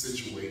the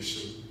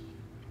situation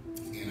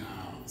in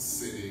our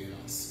city,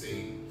 our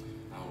state,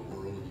 our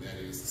world, and that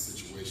is the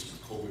situation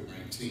of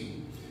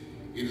COVID-19.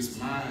 It is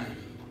my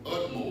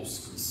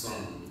utmost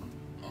concern.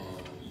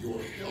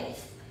 Your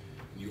health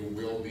and your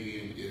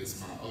well-being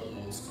is my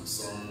utmost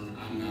concern.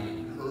 I'm not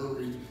in a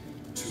hurry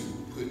to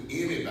put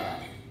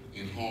anybody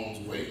in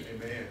harm's way.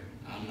 Amen.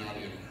 I'm not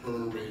in a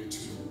hurry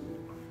to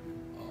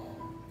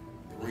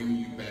bring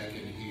you back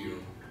in here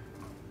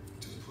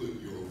to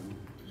put your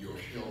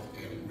health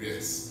at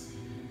risk.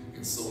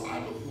 And so I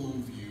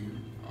behoove you,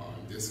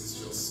 this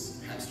is just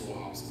some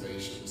pastoral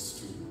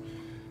observations, to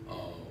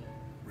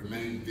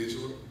remain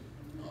vigilant.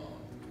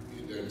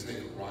 It doesn't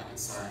take a rocket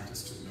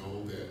scientist to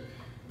know that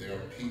there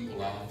are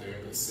people out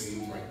there that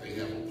seem like they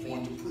have a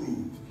point to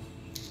prove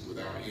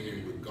without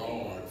any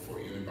regard for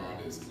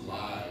anybody's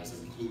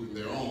lives, including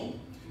their own.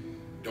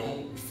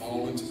 Don't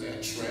fall into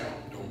that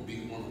trap. Don't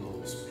be one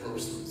of those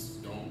persons.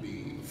 Don't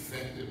be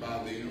affected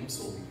by them.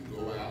 So when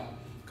you go out,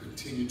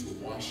 continue to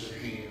wash your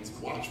hands.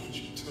 Watch what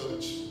you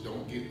touch.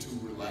 Don't get too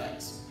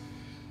relaxed.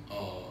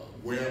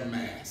 Wear a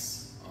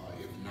mask,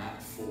 if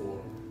not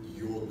for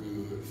your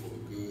good, for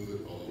the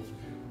good of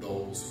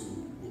those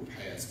who will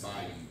pass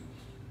by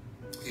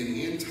you. And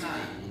in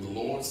time, when the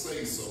Lord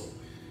says so,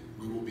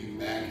 we will be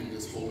back in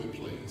this holy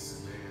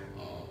place,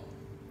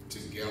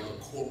 together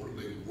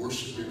corporately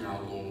worshiping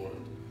our Lord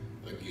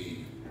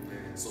again.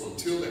 So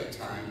until that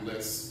time,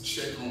 let's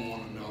check on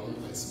one another.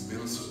 Let's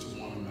minister to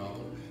one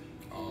another.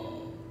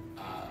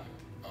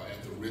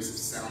 At the risk of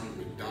sounding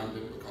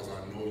redundant, because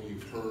I know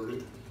you've heard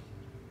it,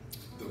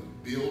 the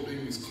building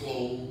is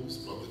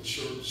closed, but the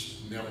church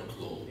never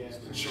closed. Yeah.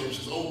 The church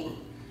is open,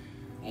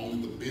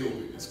 only the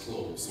building is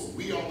closed. So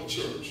we are the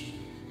church,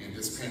 and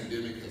this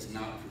pandemic has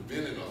not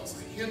prevented us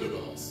or hindered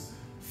us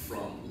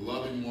from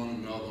loving one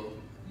another,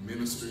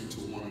 ministering to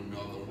one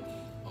another,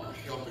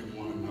 helping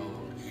one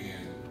another,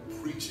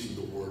 and preaching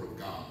the word of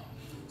God.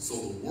 So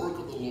the work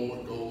of the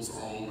Lord goes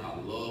on. I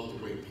love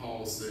the way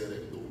Paul said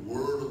it. The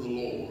word of the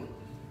Lord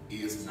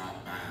is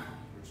not bound.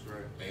 That's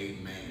right.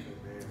 Amen.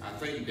 I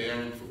thank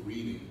Darren for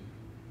reading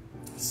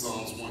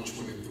Psalms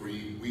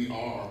 123. We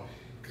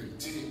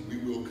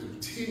will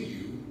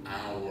continue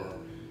our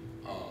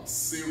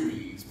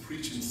series,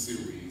 preaching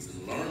series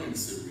and learning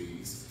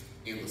series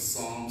in the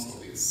Psalms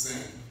of the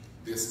Ascent.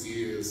 This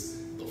is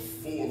the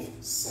 4th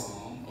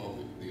Psalm of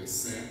the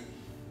Ascent.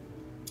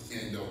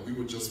 And we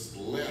were just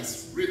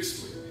blessed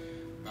richly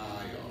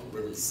by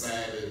Reverend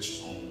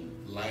Savage on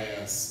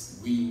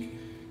last week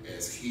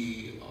as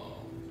he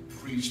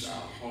preached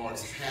Our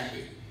Hearts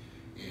Happy.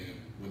 And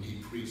when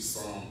he preached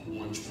Psalm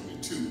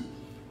 122,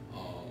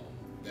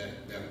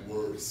 that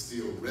word is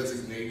still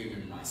resonating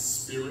in my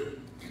spirit,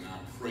 and I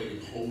pray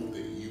and hope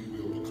that you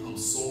will become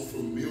so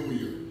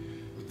familiar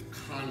with the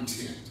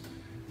content,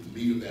 the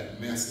meat of that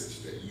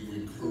message, that you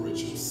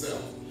encourage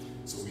yourself.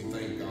 So we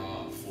thank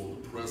God for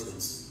the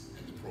presence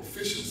and the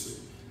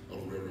proficiency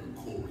of Reverend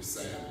Corey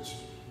Savage.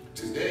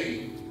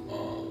 Today,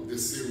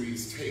 this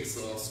series takes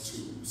us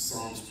to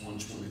Psalms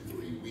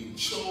 123. We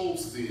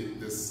chose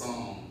this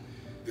psalm,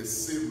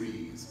 this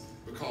series,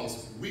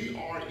 because we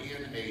are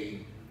in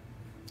a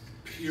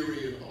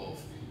period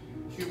of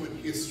human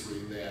history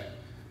that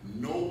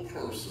no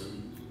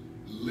person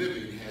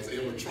living has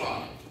ever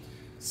tried.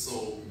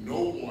 So no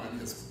one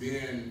has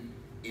been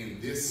in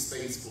this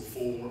space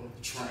before,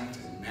 trying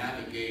to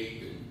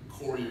navigate and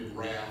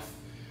choreograph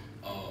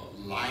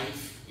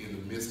life in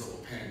the midst of a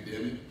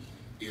pandemic.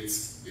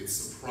 It's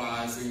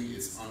surprising,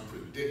 it's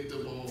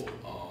unpredictable,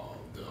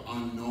 the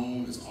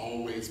unknown is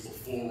always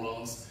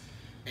before us.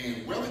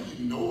 And whether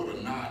you know it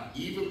or not,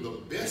 even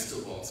the best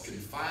of us can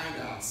find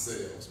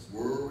ourselves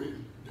worried,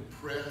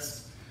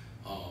 depressed,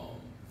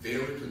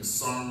 very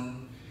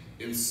concerned.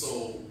 And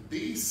so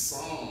these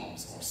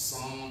psalms are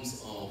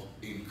psalms of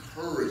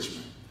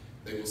encouragement.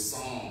 They were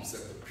psalms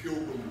that the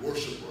pilgrim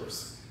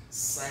worshipers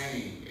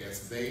sang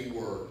as they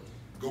were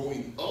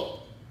going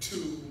up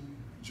to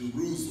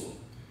Jerusalem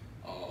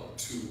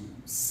to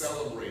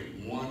celebrate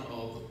one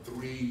of the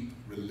 3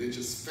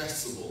 religious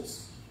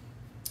festivals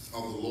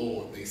of the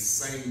Lord. They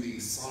sang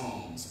these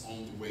psalms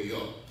on the way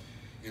up.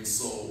 And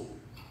so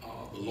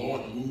the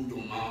Lord moved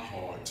on my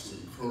heart to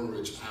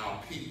encourage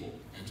our people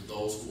and to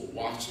those who are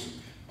watching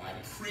by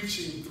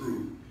preaching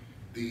through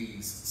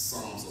these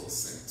Psalms of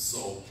Ascent.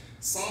 So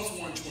Psalms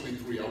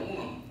 123, I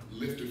want to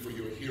lift it for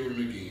your hearing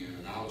again,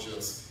 and I'll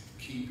just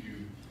keep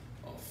you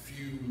a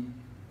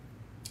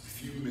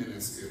few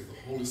minutes if the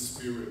Holy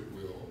Spirit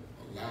will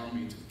allow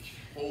me to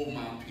hold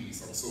my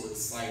peace. I'm so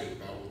excited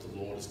about what the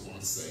Lord is going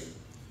to say.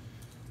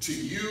 To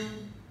you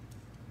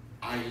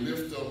I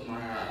lift up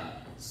my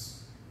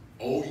eyes,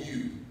 O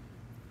you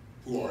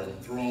who are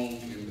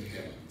enthroned in the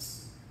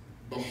heavens.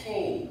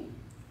 Behold,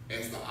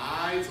 as the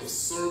eyes of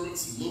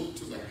servants look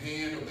to the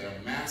hand of their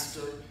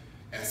master,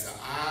 as the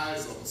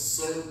eyes of a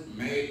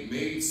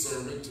maid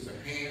servant to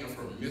the hand of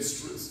her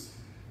mistress,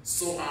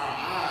 so our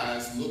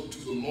eyes look to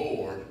the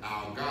Lord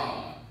our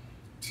God,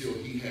 till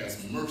he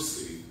has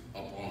mercy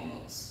upon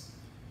us.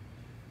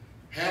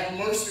 Have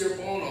mercy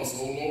upon us,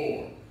 O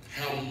Lord,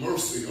 have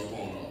mercy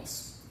upon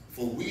us,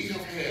 for we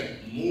have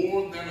had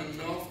more than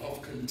enough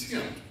of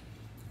contempt.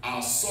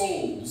 Our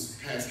souls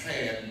has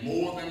had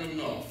more than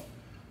enough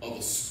of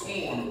the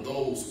scorn of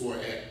those who are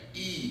at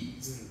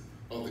ease,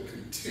 of the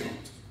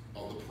contempt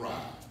of the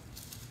proud.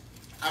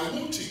 I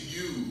want to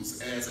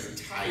use as a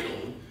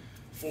title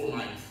for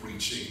my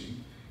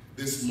preaching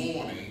this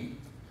morning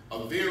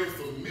a very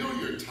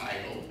familiar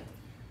title,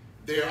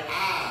 Their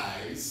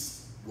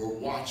Eyes Were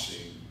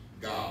Watching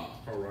God.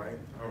 All right,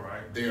 all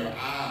right. Their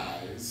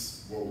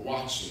eyes were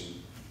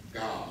watching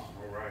God.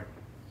 All right.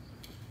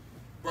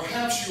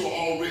 Perhaps you are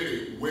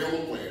already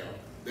well aware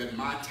that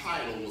my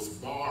title was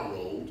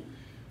borrowed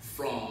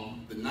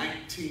from the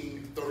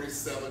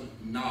 1937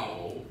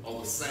 novel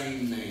of the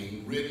same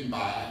name, written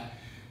by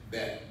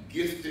that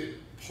gifted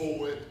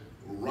poet,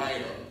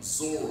 writer,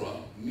 Zora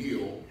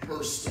Neale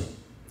Hurston.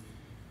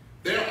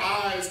 Their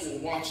eyes were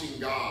watching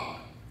God.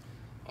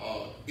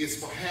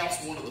 It's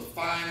perhaps one of the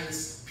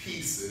finest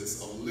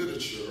pieces of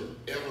literature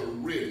ever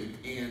written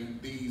in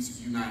these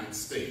United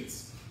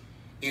States.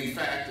 In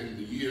fact, in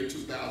the year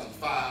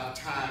 2005,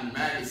 Time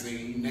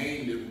magazine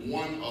named it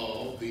one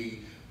of the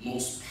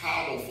most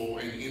powerful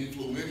and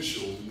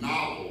influential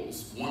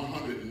novels,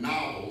 100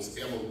 novels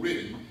ever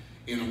written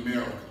in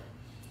America.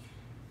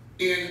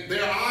 In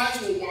Their Eyes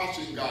Were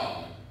Watching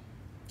God,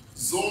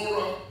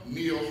 Zora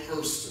Neale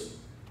Hurston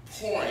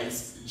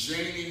poised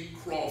Janie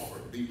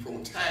Crawford, the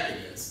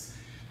protagonist,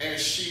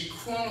 as she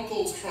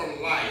chronicles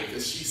her life,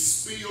 as she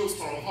spills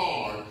her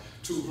heart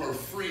to her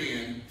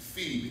friend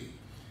Phoebe.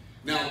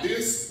 Now,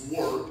 this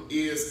work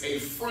is a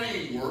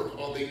framework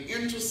of the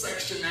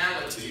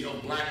intersectionality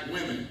of black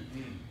women.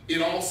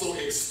 It also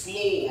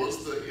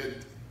explores the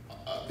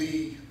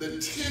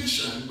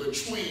tension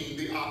between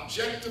the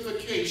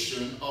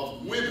objectification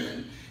of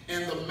women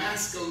and the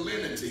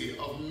masculinity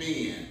of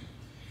men.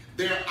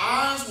 Their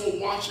Eyes Were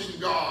Watching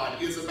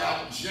God is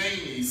about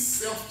Jamie's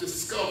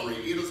self-discovery.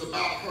 It is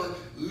about her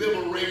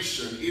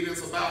liberation. It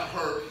is about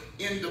her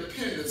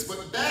independence.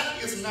 But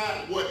that is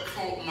not what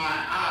caught my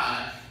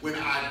eye when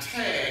I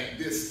tagged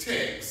this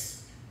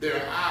text,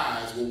 Their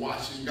Eyes Were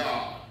Watching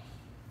God.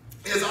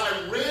 As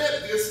I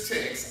read this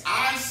text,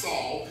 I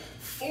saw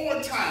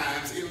 4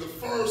 times in the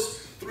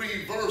first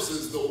 3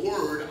 verses the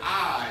word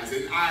eyes,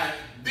 and I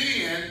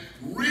then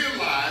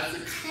realized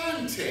the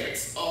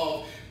context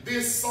of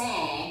this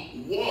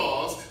psalm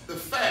was the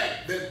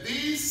fact that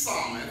these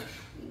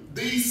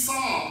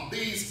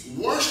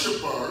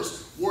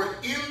worshipers were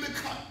in the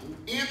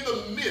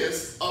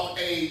midst of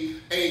a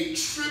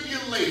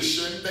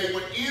tribulation. They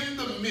were in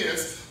the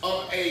midst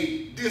of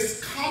a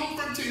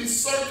discomforting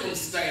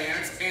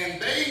circumstance,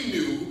 and they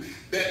knew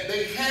that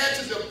they had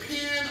to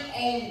depend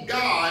on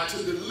God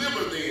to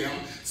deliver them.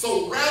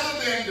 So rather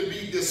than to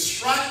be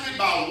distracted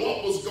by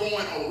what was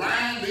going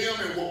around them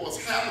and what was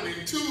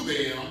happening to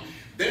them,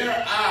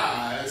 their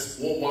eyes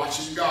were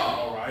watching God.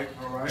 All right,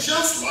 all right.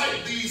 Just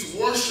like these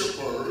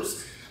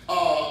worshipers,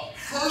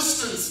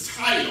 Hurston's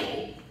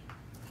title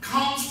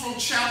comes from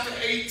chapter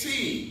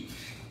 18,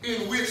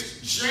 in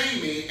which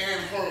Jamie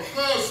and her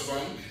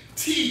husband,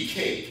 Tea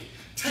Cake,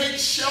 take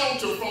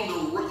shelter from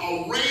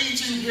a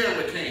raging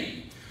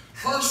hurricane.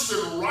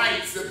 Hurston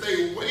writes that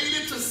they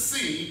waited to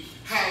see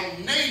how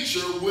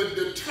nature would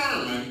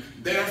determine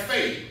their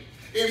fate.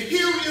 And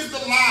here is the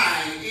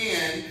line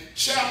in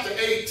chapter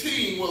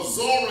 18 where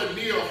Zora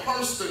Neale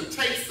Hurston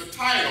takes the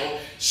title.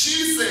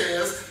 She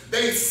says,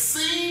 they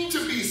seemed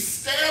to be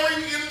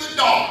staring in the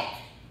dark,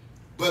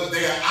 but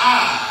their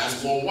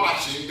eyes were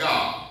watching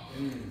God.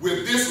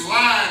 With this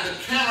line, the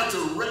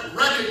character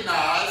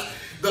recognized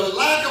the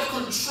lack of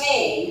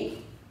control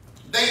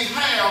they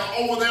have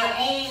over their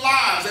own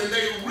lives, and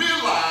they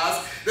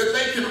realize that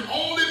they can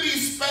only be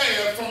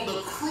spared from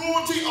the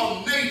cruelty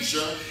of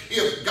nature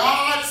if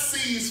God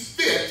sees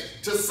fit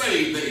to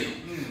save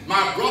them.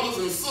 My brothers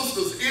and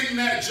sisters, isn't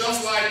that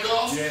just like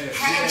us? Yes,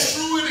 how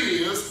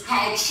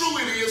true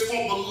it is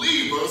for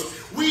believers.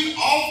 We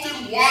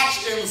often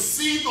watch and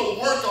see the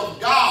work of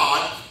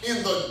God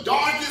in the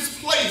darkest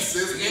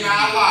places in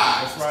our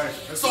lives. That's right.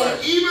 That's so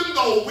right. even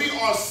though we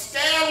are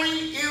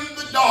staring in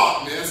the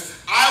darkness,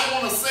 I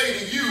want to say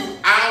to you,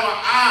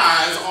 our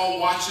eyes are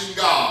watching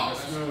God.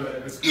 That's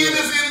good. That's good. It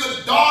is in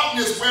the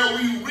darkness where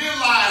we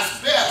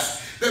realize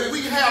best that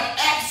we have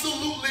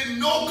absolutely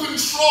no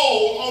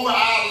control over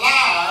our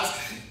lives.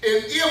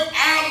 And if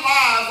our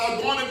lives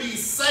are going to be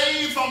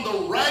saved from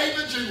the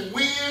ravaging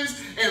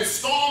winds and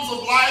storms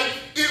of life,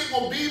 it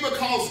will be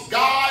because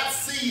God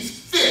sees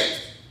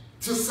fit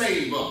to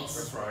save us.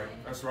 That's right.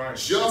 That's right.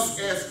 Just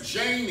as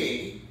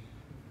Janie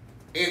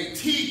and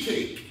Tea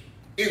Cake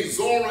in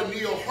Zora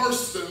Neale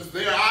Hurston's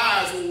Their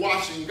Eyes Were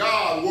Watching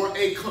God were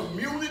a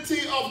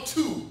community of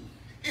two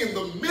in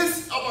the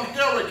midst of a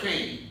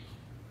hurricane,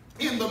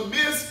 in the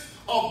midst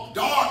of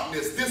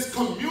darkness. This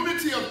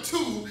community of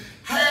two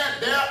had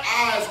their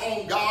eyes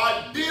on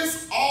God.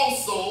 This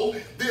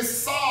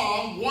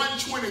Psalm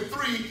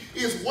 123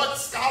 is what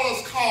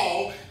scholars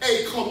call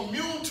a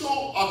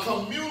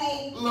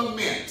communal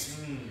lament.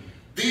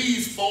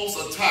 These folks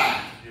are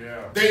tired.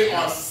 Yeah. They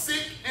are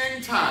sick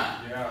and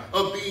tired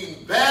of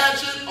being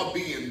badgered, of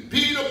being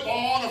beat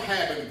upon, of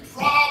having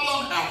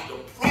problem after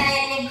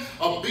problem,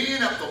 of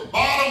being at the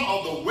bottom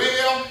of the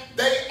well.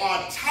 They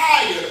are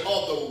tired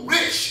of the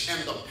rich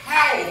and the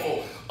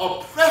powerful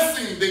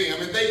oppressing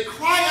them, and they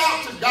cry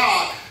out to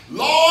God,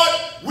 Lord,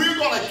 we're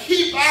going to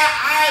keep our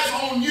eyes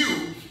on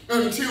you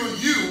until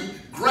you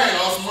grant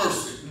us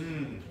mercy.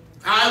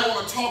 I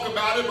want to talk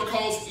about it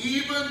because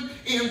even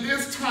in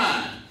this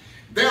time,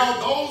 there are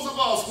those of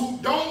us who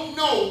don't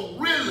know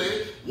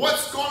really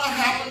what's going to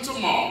happen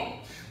tomorrow.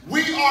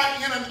 We are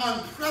in an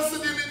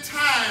unprecedented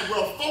time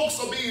where folks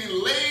are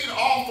being laid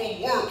off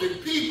from work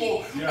and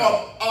people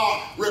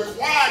are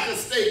required to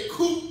stay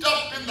cooped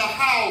up in the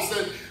house.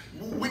 And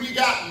when you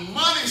got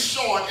money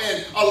short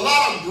and a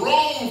lot of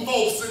grown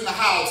folks in the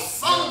house,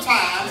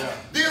 sometimes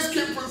this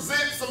can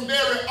present some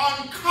very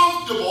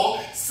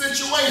uncomfortable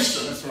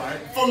situations. That's right.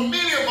 For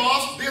many of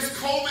us, this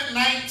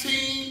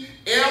COVID-19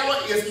 era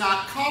is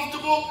not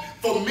comfortable.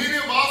 For many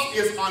of us,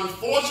 it's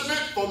unfortunate.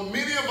 For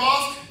many of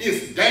us,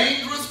 it's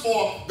dangerous.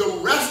 For the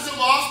rest of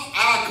us,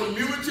 our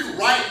community,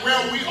 right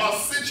where we are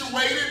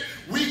situated,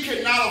 we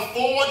cannot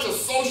afford to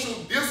social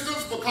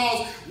distance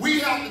because we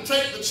have to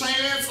take the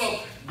chance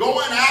of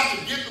going out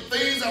to get the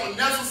things that are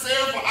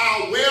necessary for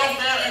our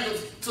welfare and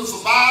to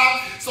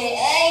survive. So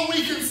all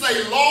we can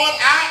say, Lord,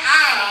 our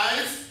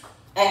eyes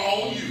are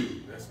on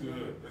you. That's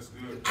good. That's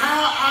good. Our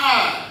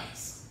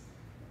eyes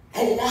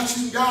are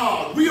watching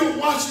God. We are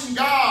watching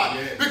God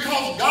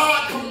because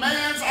God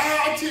commands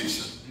our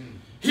attention.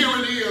 Here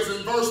it is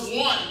in verse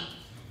 1.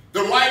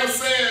 The writer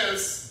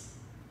says,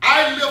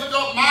 I lift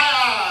up my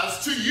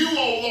eyes to you,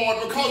 O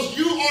Lord, because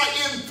you are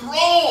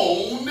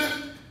enthroned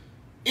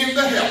in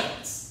the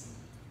heavens.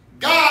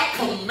 God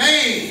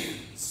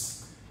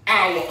commands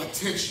our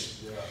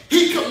attention.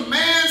 He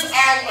commands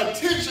our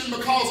attention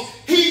because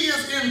he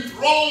is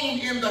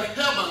enthroned in the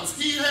heavens.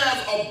 He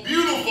has a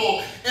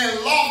beautiful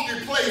and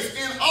lofty place.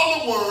 In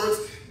other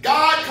words,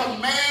 God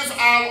commands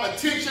our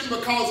attention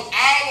because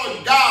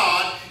our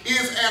God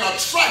is an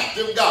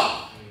attractive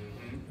God.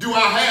 Do I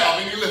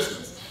have any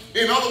listeners?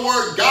 In other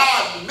words,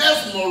 God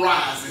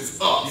mesmerizes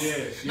us.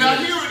 Yes, now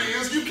here it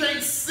is. You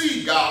can't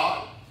see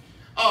God.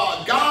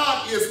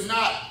 God is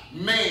not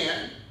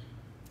man.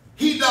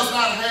 He does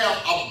not have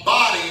a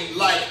body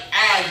like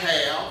I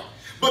have.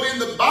 But in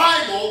the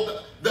Bible,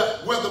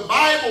 where the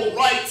Bible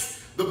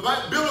writes, the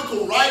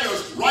biblical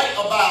writers write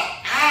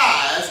about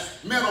eyes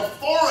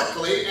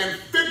metaphorically and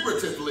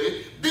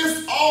figuratively.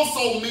 This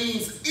also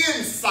means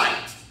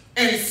insight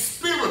and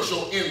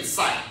spiritual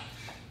insight.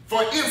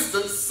 For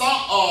instance,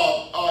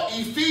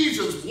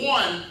 Ephesians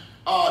 1,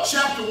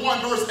 chapter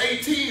 1, verse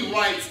 18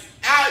 writes,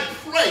 I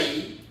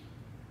pray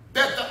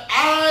that the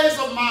eyes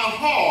of my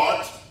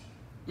heart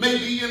may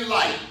be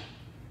enlightened.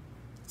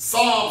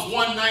 Psalms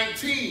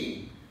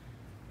 119,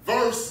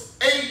 verse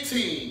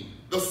 18,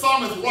 the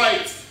psalmist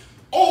writes,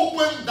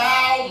 open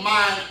thou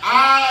mine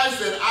eyes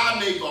that I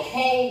may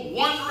behold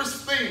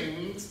wondrous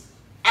things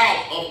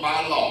out of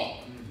my law.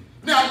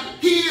 Now,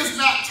 he is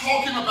not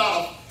talking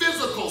about a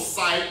physical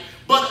sight,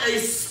 but a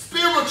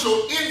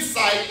spiritual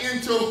insight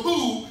into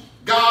who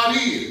God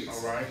is.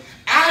 All right.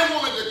 I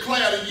want to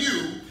declare to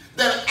you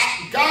that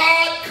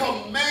God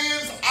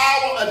commands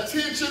our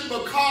attention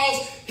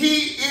because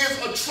he is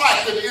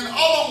attractive. In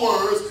other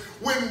words,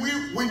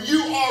 when you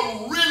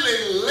are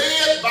really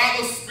led by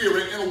the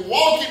Spirit and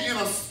walking in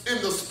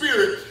the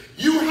Spirit,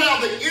 you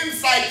have the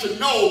insight to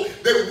know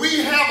that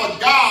we have a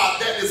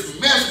God that is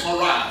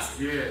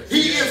mesmerizing. Yes.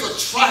 He is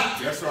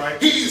attractive. That's right.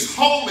 He's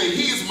holy.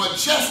 He's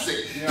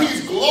majestic. Yeah.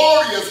 He's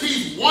glorious.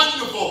 He's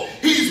wonderful.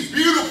 He's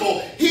beautiful.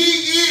 He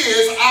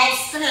is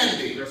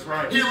outstanding. That's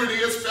right. Here it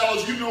is,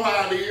 fellas. You know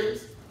how it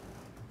is.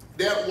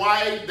 That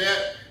wife,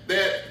 that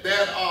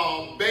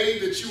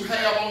babe that you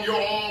have on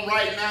your arm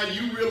right now,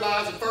 you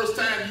realize the first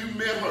time you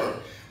met her,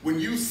 when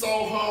you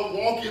saw her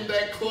walk in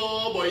that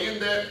club or in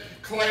that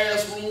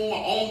classroom or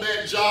on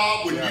that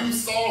job, when you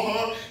saw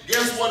her,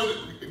 guess what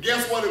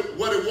it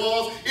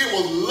was? It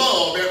was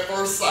love at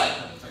first sight.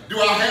 Do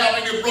I have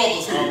any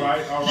brothers here? All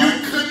right.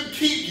 You couldn't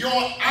keep your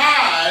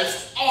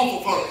eyes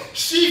off of her.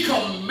 She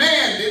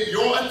commanded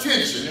your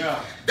attention.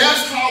 Yeah.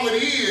 That's how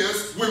it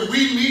is when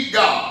we meet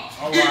God.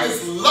 All It right.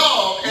 is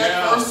love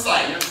at first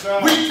sight. Yes, sir.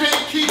 We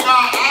can't keep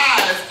our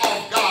eyes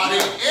off God.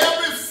 In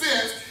every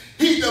sense,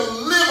 he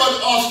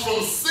delivered us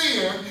from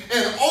sin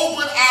and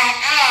opened our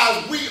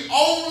eyes. We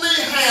only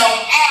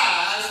have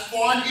eyes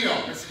for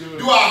him. That's good.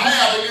 Do I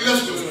have any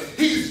That's listeners? good.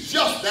 He's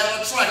just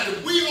that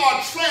attractive. We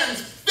are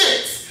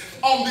transfixed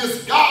on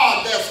this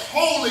God that's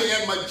holy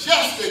and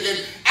majestic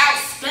and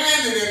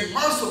outstanding and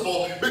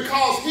merciful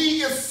because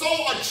he is so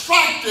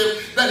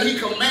attractive that he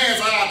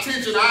commands our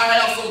attention. I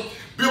have some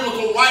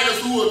biblical writers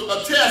who will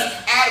attest.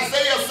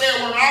 Isaiah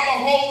said, when I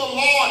behold the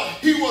Lord,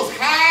 he was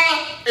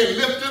high and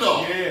lifted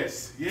up.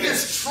 Yes, yes.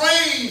 His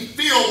train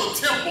filled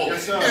the temple.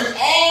 Yes, sir. And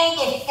all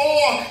the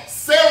four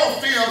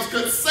seraphims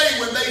could say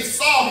when they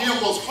saw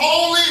him was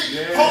holy,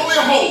 yes. holy,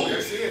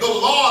 holy. The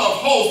Lord of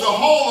hosts. The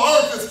whole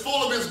earth is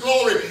full of his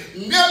glory.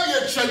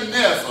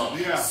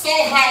 Nebuchadnezzar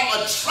saw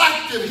how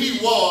attractive he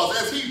was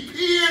as he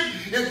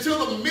peered into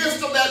the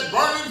midst of that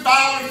burning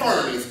fiery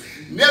furnace.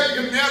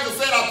 Nebuchadnezzar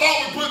said, I thought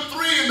we put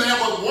three in there,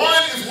 but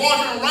one is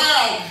walking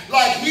around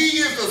like he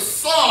is the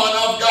Son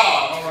of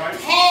God. All right.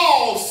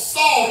 Paul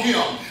saw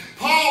him.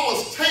 Paul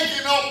was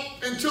taken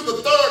up into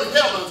the third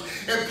heavens,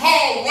 and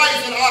Paul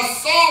writes that I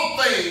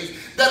saw things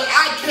that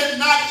I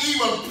cannot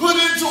even put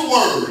into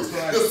words.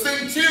 Right. The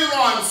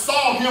centurion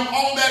saw him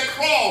on that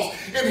cross,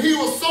 and he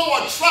was so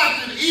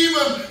attracted,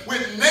 even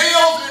with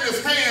nails in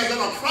his hands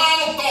and a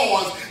crown of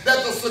thorns,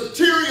 that the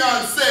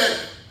centurion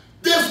said,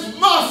 this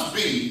must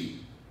be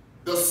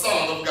the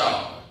Son of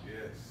God.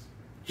 Yes.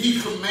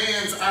 He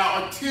commands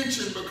our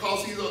attention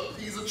because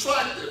he's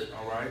attractive.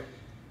 All right.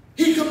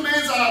 He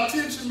commands our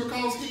attention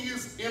because he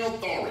is in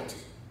authority.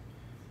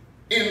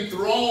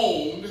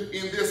 Enthroned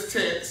in this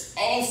text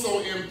also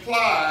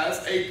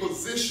implies a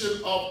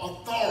position of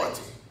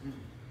authority.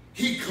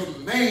 He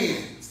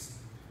commands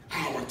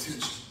our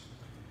attention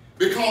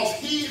because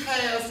he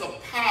has the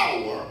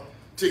power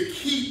to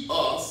keep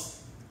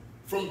us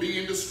from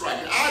being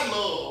distracted. I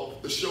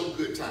love the show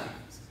Good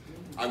Times.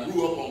 I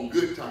grew up on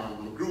Good Times.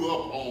 I grew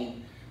up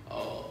on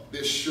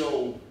this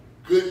show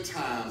Good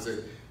Times,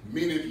 and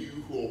many of you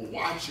who are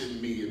watching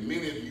me and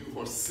many of you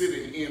who are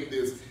sitting in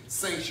this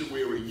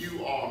sanctuary,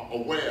 you are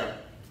aware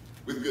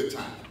with Good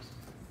Times.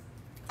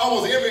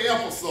 Almost every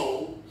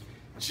episode,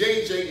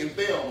 JJ and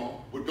Thelma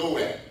would go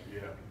at it.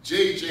 Yeah.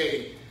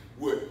 JJ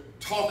would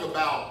talk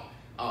about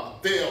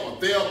Thelma.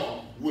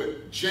 Thelma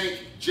would jank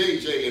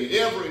JJ, and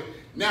every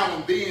now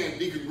and then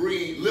Deacon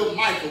Green, little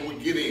Michael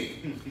would get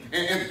in.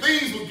 and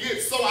things would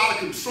get so out of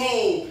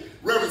control,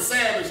 Reverend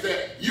Savage,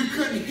 that you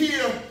couldn't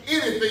hear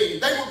anything.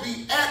 They would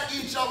be at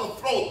each other's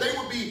throat. They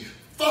would be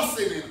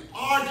fussing and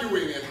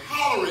arguing and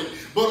hollering.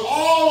 But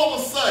all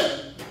of a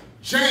sudden,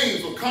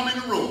 James would come in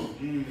the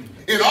room.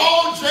 And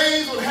all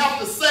James would have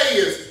to say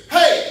is,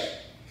 hey,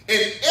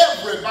 and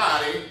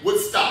everybody would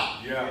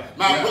stop. Yeah.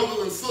 My brothers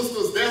and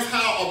sisters, that's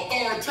how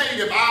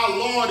authoritative our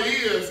Lord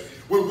is.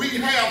 When we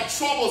have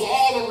troubles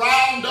all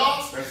around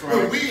us, that's right.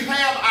 when we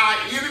have our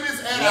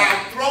enemies at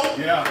our throat,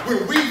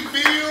 when we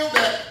feel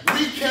that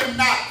we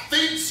cannot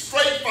think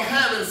straight for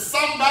having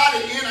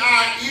somebody in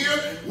our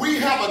ear, we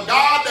have a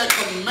God that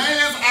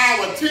commands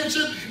our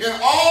attention, and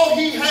all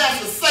he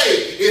has to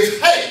say is,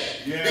 hey,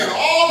 and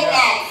all of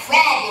our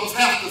problems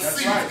have to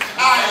cease. Right.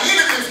 Our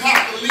enemies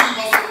have to leave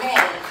us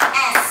alone.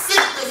 Our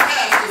sickness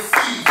has to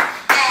cease.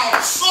 Our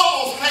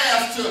troubles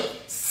have to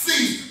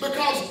cease,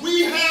 because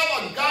we have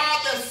a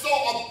God that's so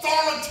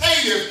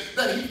authoritative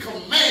that he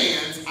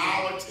commands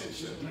our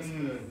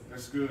attention.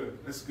 That's good.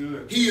 That's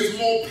good. He is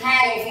more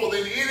powerful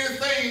than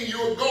anything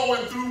you're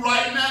going through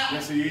right now.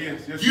 Yes, he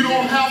is. Yes, you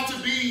don't have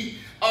to be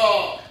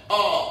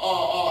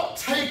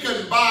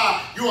taken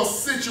by your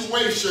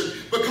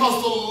situation,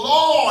 because the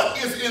Lord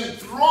is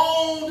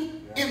enthroned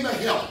in the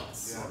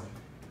heavens. Yeah.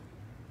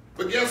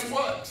 But guess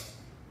what?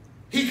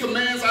 He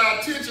commands our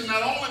attention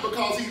not only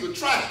because he's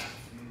attractive.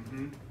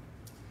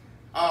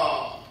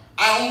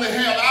 I only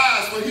have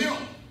eyes for him.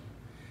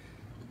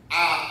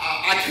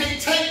 I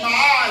can't take my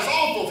eyes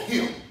off of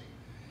him.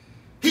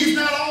 He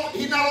not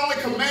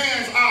only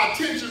commands our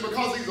attention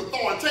because he's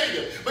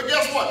authoritative, but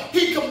guess what?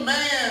 He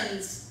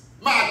commands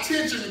my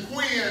attention,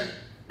 Quinn,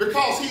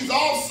 because he's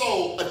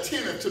also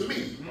attentive to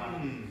me.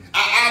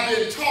 I've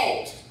been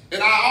taught,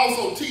 and I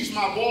also teach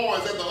my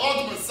boys, that the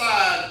ultimate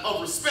side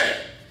of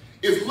respect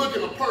is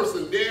looking a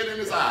person dead in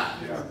his eye.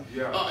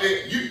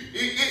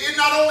 It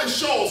not only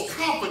shows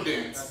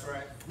confidence, that's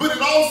right, but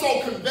it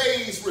also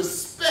conveys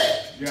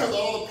respect to the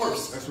other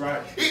person. That's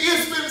right.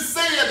 It's been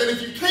said that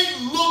if you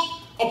can't look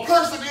a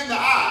person in the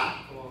eye,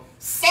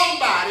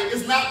 somebody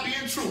is not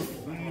being truthful.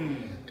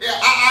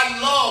 I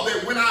love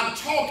that when I'm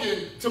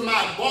talking to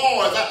my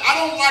boys, I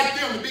don't like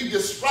them to be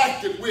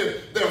distracted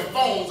with their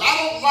phones. I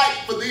don't like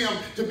for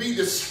them to be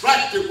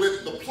distracted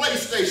with the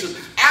PlayStation.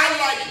 I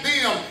like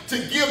them to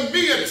give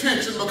me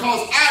attention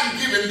because I'm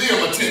giving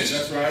them attention.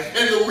 That's right.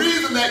 And the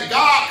reason that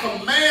God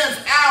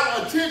commands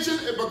our attention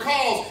is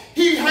because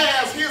he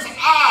has his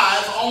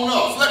eyes on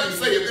us. Let me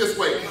say it this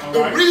way.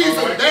 The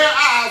reason their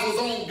eyes was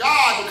on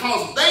God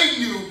because they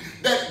knew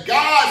that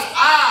God's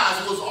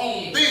eyes was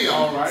on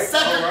them.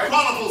 Second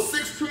Chronicles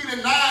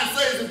 6:29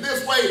 says it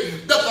this way,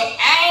 that the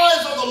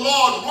eyes of the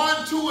Lord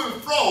run to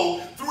and fro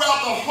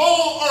throughout the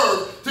whole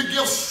earth to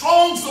give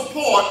strong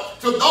support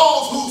to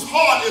those whose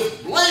heart is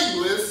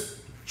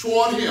blameless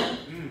toward him.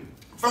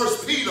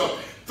 1 Peter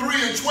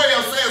 3:12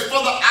 says,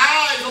 for the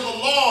eyes of the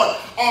Lord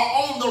are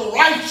on the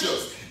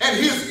righteous, and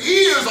his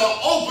ears are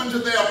open to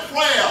their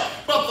prayer,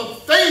 but the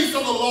face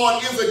of the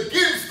Lord is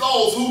against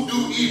those who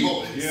do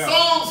evil.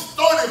 Psalms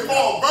 30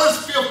 34,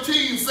 verse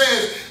 15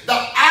 says, the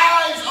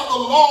eyes of the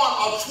Lord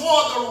are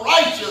toward the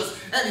righteous,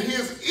 and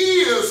his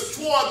ears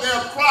toward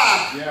their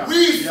cry. Yeah.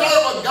 We serve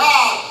a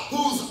God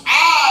whose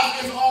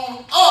eyes is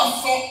on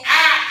us, so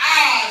our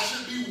eyes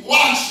should be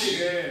watching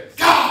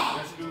God.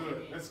 That's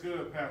good. That's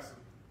good, Pastor.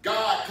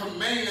 God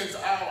commands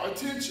our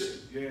attention.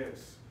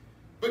 Yes.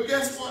 But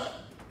guess what?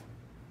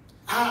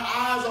 Our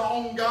eyes are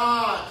on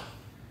God,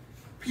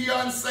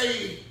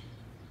 Beyonce,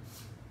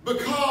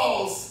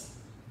 because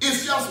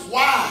it's just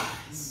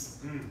wise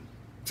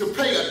to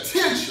pay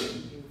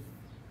attention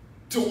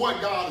to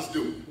what God is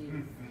doing.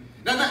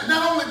 Now,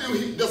 not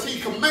only does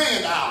he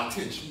command our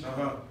attention,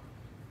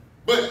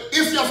 but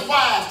it's just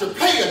wise to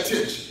pay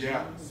attention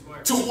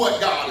to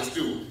what God is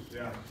doing.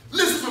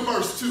 Listen to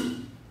verse 2.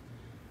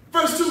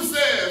 Verse 2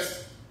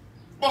 says,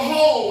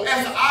 behold,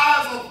 as the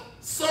eyes of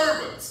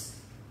servants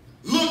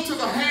look to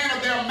the hand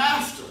of their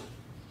master,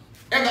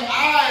 and the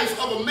eyes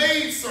of a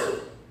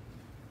maidservant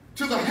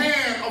to the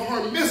hand of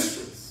her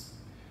mistress,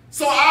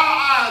 so our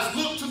eyes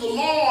look to the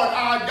Lord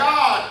our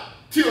God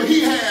till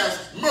he has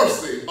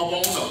mercy upon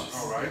us.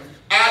 All right.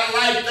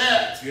 I like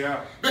that.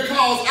 Yeah.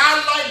 Because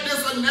I like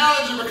this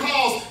analogy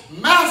because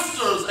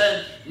masters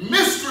and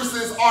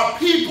mistresses are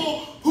people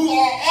who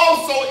are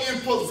also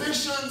in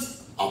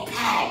positions of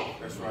power.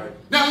 That's right.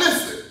 Now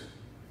listen,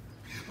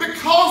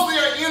 because they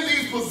are in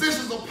these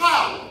positions of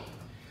power,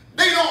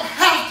 they don't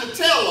have to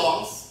tell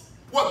us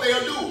what they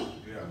are doing.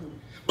 Yeah.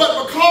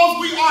 But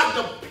because we are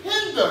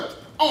dependent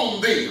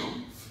on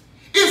them,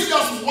 it's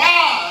just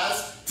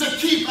wise to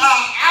keep our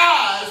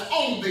eyes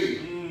on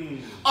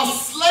them. A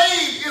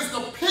slave is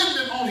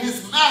dependent on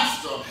his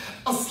master.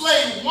 A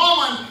slave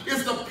woman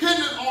is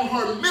dependent on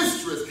her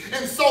mistress.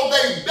 And so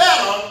they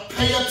better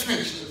pay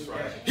attention. That's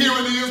right. Here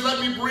it is. Let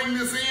me bring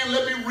this in.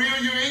 Let me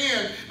reel you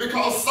in.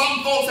 Because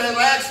some folks have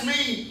asked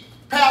me,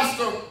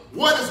 Pastor,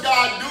 what is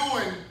God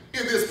doing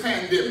in this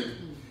pandemic?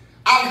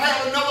 I've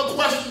had another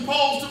question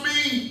posed to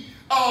me,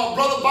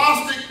 Brother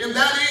Bostic, and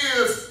that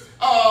is,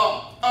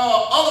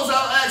 others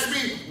have asked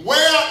me,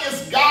 where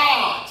is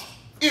God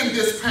in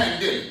this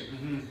pandemic?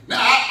 Now,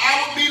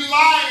 I would be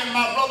lying,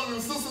 my brothers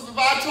and sisters, if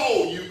I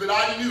told you that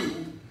I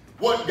knew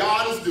what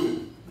God is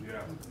doing.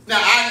 Yeah. Now,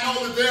 I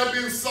know that there have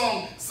been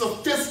some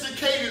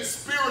sophisticated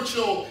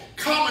spiritual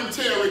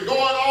commentary going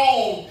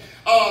on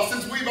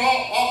since we've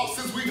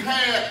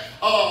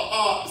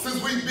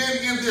been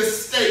in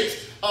this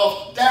state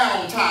of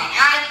downtime.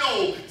 I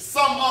know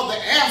some of the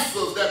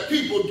answers that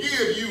people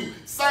give you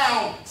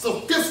sound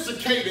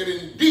sophisticated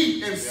and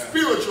deep and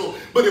spiritual,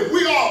 but if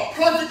we are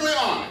perfectly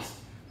honest,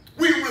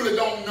 we really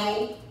don't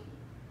know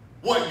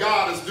what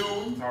God is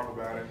doing. Talk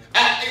about it.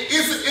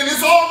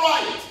 It's all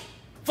right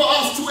for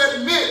us to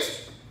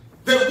admit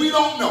that we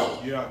don't know.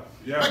 Yeah.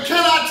 Yeah. But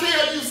can I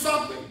tell you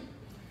something?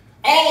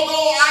 Although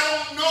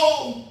I don't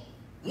know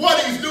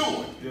what he's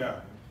doing,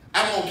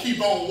 I'm going to keep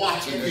on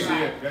watching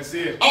him. That's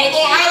it.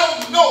 Although I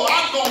don't know,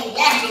 I'm going to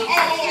watch him.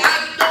 Although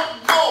I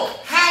don't know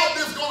how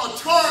this is going to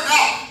turn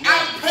out,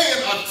 I'm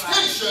paying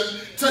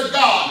attention to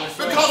God.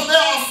 Because there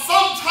are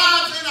some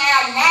times in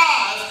our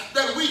lives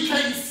that we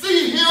can't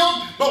see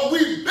him, but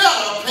we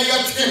better pay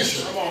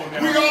attention.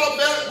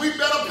 We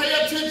better pay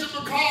attention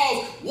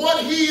because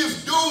what he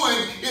is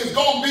doing is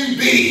going to be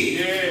big.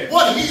 Yeah.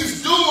 What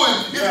he's doing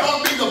is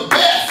going to be the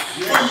best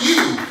for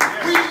you.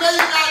 We may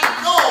not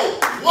know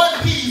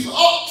what he's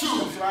up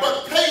to,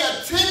 but pay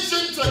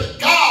attention to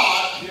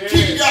God.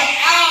 Keep your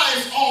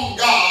eyes on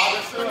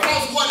God,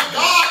 because what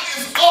God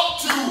is up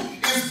to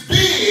is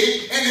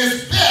big and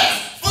is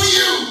best for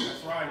you.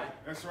 That's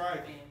right. That's right.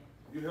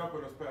 You're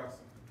helping us, Pastor.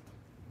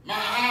 My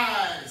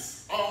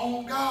eyes are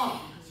on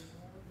God.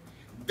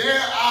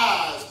 Their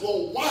eyes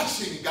were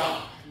watching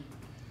God.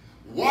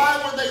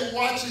 Why were they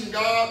watching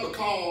God?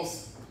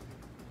 Because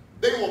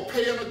they were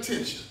paying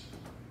attention.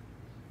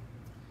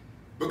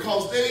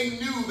 Because they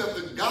knew that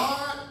the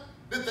God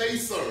that they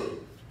served,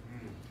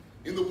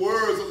 in the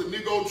words of the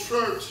Negro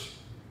Church,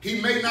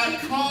 he may not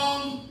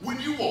come when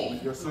you want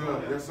him. Yes,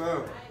 sir. Yes,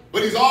 sir.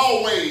 But he's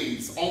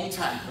always on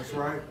time. That's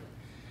right.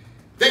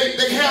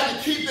 They had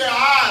to keep their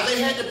eyes. They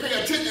had to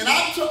pay attention. And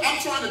I'm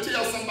trying to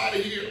tell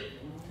somebody here,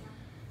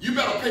 you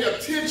better pay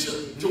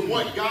attention to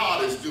what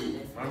God is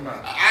doing.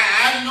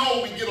 I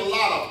know we get a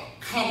lot of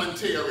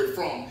commentary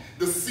from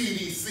the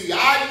CDC.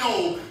 I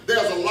know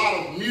there's a lot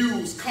of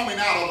news coming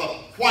out of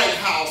the White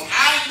House.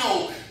 I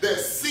know that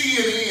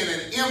CNN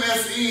and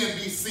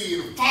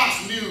MSNBC and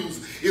Fox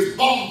News is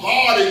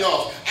bombarding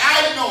us.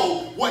 I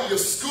know what your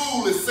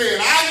school is saying.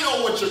 I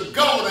know what your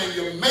governor and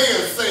your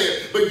mayor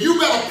said. But you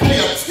better pay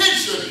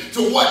attention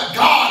to what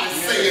God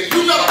is saying.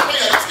 You better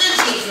pay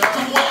attention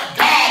to what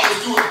God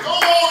is doing. Go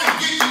on and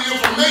get your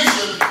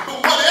information.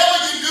 But whatever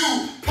you do,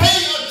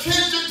 pay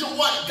attention to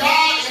what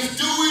God is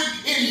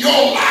doing in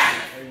your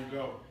life. There you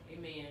go.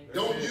 Amen.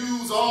 Don't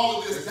use all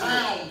of this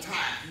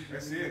downtime.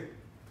 That's it.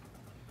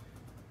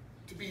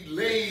 To be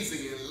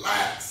lazy and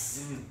lax.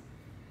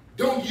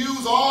 Don't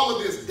use all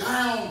of this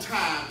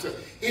downtime to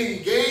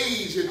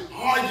engage in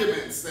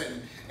arguments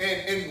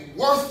and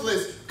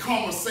worthless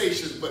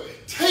conversations, but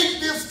take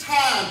this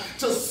time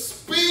to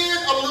spend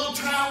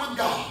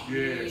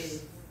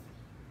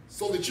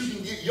so that you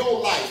can get your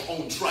life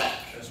on track.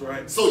 That's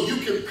right. So you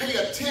can pay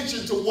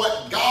attention to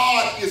what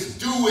God is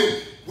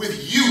doing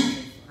with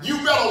you. You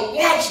better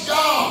watch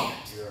God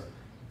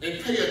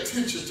and pay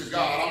attention to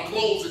God. I'm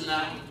closing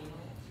now.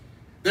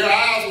 Their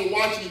eyes were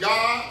watching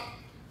God,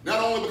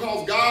 not only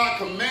because God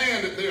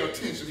commanded their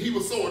attention. He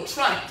was so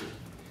attractive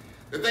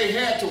that they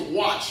had to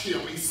watch him.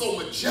 He's so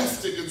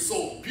majestic and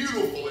so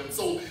beautiful and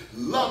so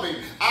loving.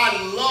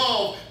 I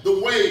love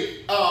the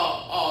way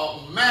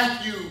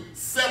Matthew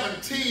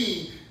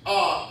 17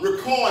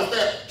 records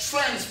that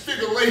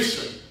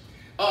transfiguration.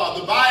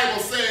 The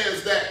Bible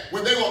says that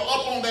when they were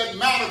up on that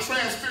Mount of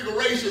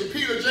Transfiguration,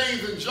 Peter,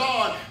 James, and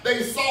John,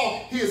 they saw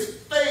his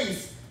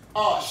face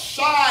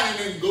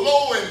shining and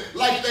glowing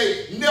like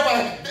they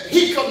never.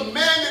 He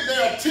commanded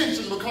their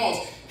attention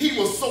because he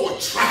was so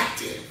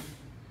attractive.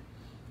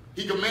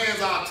 He commands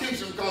our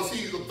attention because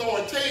he's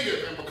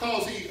authoritative and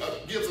because he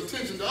gives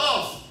attention to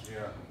us.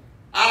 Yeah.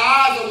 Our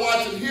eyes are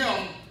watching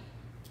him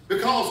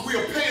because we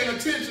are paying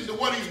attention to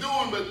what he's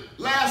doing. But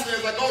lastly,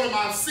 as I go to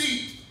my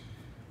seat,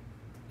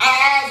 our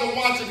eyes are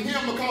watching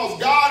him because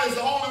God is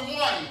the only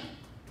one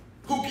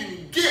who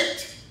can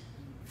get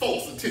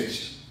folks'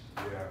 attention.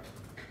 Yeah.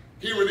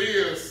 Here it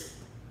is,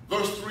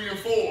 verse 3 and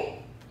 4.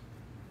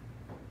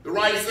 The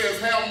writer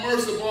says, have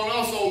mercy upon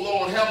us, O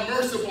Lord, have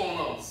mercy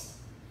upon us.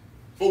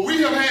 For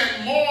we have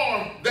had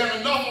more than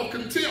enough of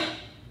contempt.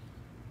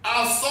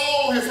 Our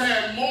soul has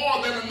had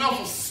more than enough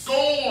of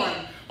scorn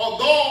of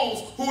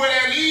those who are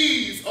at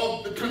ease,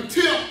 of the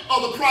contempt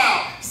of the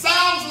proud.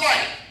 Sounds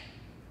like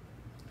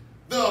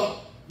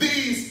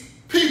these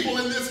people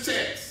in this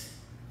text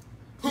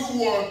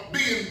who were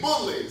being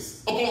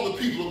bullies upon the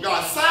people of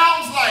God.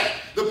 Sounds like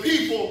the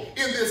people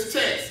in this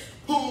text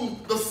whom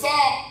the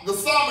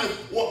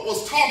psalmist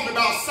was talking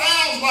about.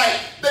 Sounds like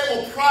they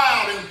were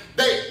proud and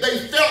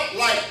they felt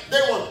like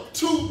they were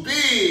too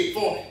big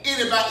for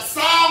anybody.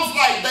 Sounds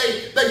like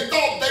they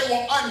thought they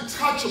were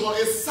untouchable.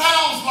 It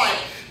sounds like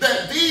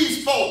that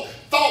these folk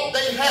thought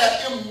they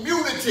had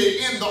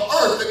immunity in the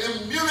earth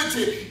and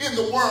immunity in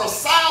the world.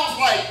 Sounds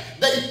like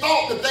they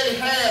thought that they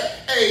had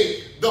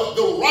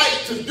the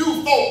right to do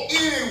folk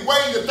any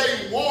way that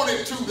they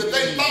wanted to, that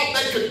they thought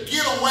they could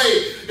get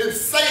away and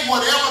say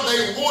whatever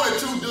they wanted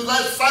to. Does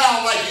that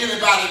sound like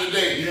anybody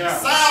today? Yeah.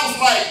 Sounds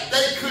like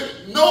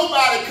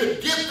nobody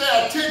could get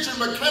their attention.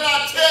 But can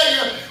I tell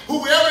you,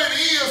 whoever it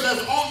is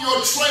that's on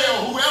your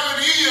trail, whoever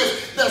it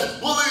is that's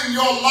bullying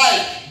your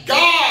life,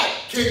 God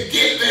can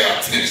get their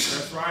attention.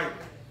 That's right.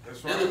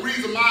 That's right. And the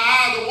reason my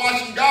eyes are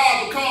watching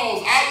God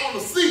because I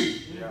want to see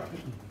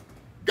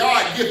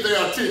God get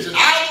their attention.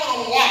 I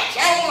want to watch.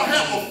 I want to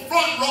have a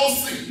front row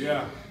seat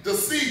to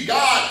see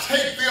God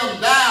take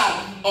them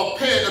down a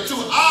peg or two.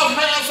 I've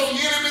had some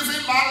enemies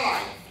in my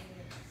life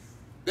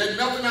that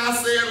nothing I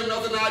said or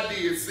nothing I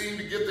did seemed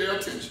to get their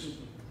attention.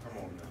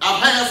 Come on now.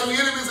 I've had some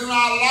enemies in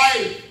our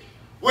life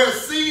where it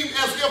seemed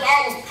as if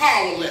I was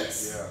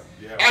powerless.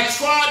 I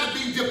tried to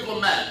be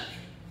diplomatic.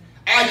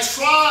 I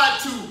tried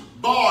to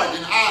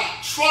bargain. I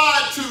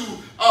tried to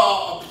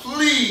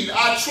plead.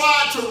 I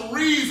tried to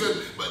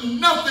reason, but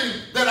nothing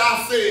that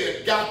I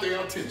said got their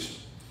attention.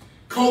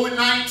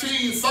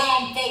 COVID-19,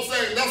 some folks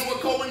say that's what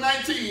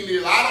COVID-19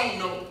 is. I don't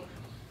know.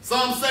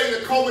 Some say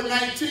that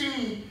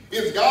COVID-19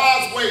 is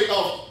God's way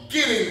of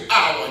getting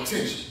our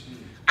attention.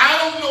 I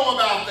don't know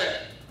about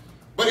that.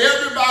 But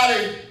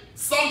everybody,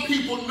 some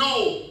people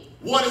know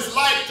what it's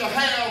like to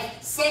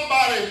have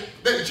somebody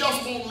that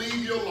just won't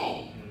leave you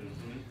alone.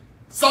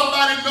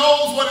 Somebody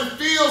knows what it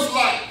feels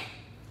like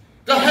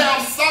to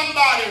have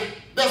somebody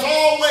that's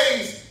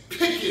always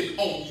picking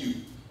on you.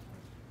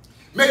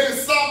 Maybe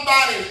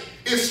somebody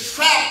is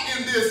trapped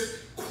in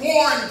this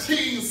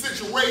quarantine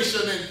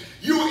situation and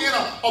you're in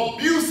an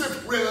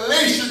abusive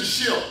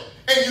relationship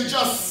and you're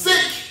just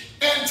sick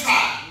and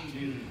tired.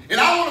 And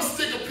I want to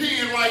stick a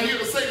pin right here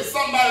to say to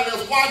somebody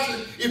that's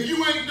watching, if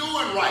you ain't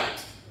doing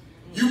right,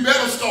 you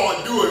better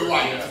start doing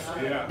right.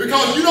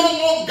 Because you don't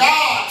want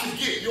God to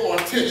get your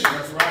attention.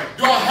 That's right.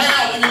 Do I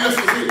have any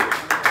listeners here?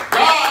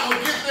 God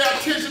will get their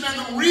attention,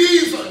 and the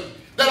reason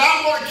that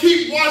I'm going to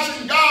keep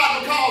watching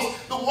God because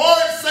the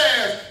word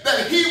says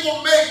that he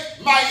will make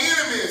my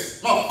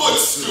enemies my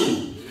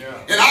footstool.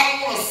 And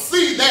I want to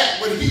see that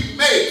when he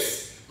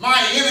makes my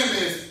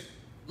enemies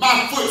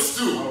my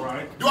footstool. All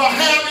right. Do I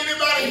have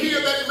anybody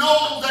here that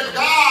knows that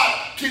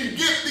God can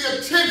get the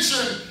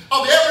attention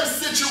of every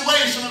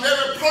situation, of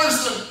every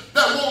person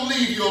that won't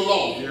leave you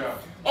alone?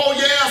 Oh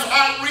yes,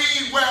 I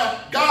read where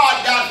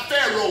God got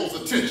Pharaoh's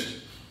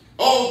attention.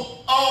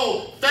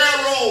 Oh,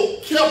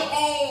 Pharaoh kept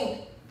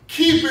on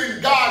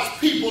keeping God's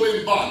people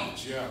in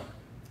bondage.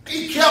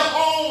 He kept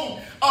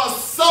on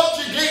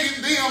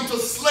subjugating them to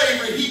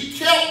slavery. He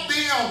kept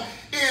them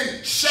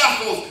in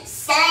shackles,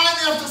 sign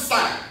after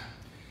sign.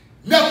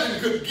 Nothing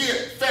could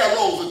get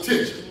Pharaoh's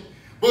attention.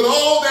 But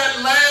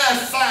that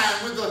last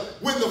sign,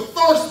 when the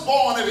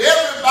firstborn of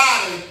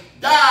everybody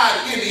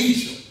died in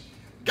Egypt,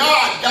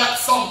 God got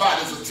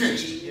somebody's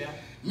attention.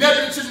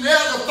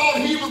 Nebuchadnezzar thought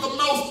he was the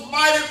most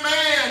mighty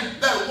man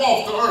that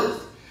walked the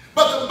earth.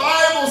 But the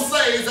Bible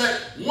says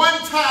that one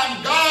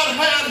time God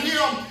God had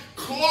him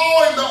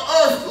clawing the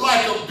earth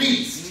like a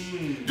beast.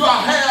 Do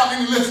I have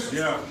any listeners?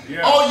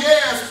 Yeah. Oh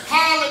yes,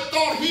 Pilate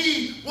thought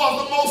he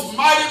was the most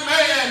mighty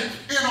man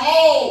in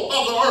all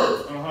of the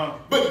earth.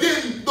 But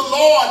didn't the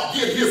Lord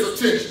get his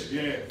attention?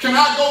 Yeah. Can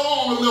I go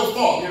on a little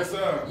farther? Yes,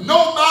 sir.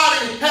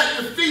 Nobody had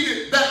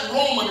defeated that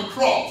Roman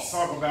cross.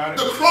 Talk about it.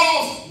 The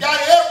cross got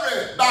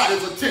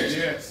everybody's attention.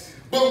 Yes.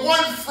 But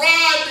one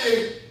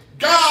Friday,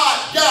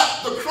 God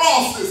got the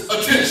cross's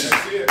attention.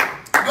 That's it.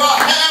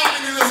 God, how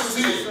many listeners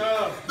here?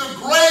 Yes, The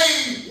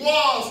grave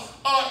was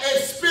an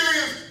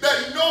experience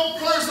that no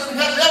person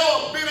has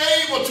ever been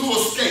able to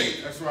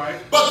escape. That's right.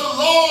 But the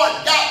Lord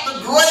got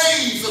the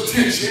grave's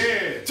attention.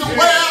 Yeah. To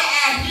where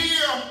I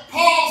hear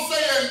Paul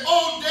saying,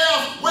 "Oh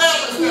death, where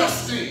is thy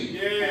sting?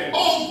 Yeah.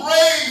 Oh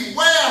grave,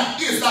 where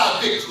is thy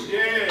victory?"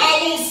 Yeah. I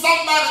want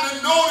somebody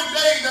to know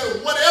today that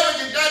whatever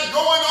you got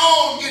going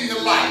on in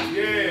your life,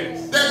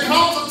 Yes. there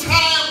comes a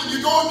time when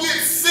you're going to get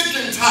sick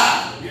and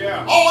tired.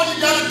 Yeah. All you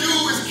got to do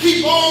is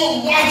keep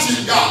on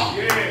watching God.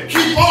 Yeah.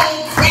 Keep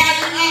on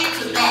crying out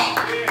to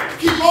God. Yeah.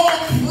 Keep on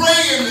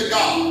praying to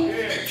God.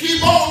 Yeah. And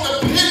keep on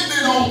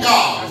depending on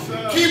God. Yes,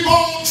 sir. Keep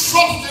on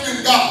trusting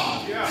in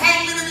God. Yeah.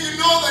 How many of you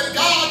know that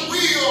God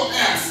will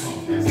answer?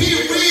 Yes, He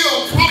he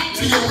will. will come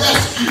to your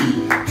rescue.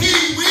 He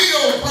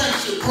will grant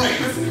you praise.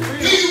 Yes, he will.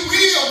 He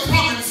will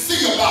come and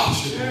see about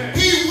you. Yeah.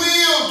 He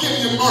will give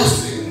you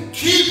mercy.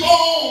 Keep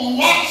on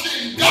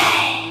watching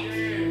God.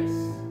 Yes.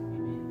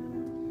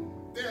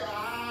 Their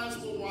eyes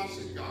were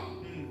watching God.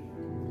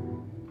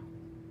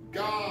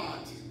 God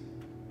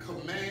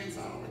commands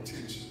our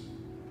attention.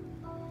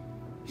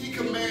 He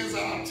commands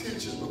our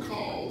attention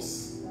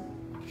because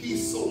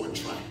he's so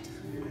attractive.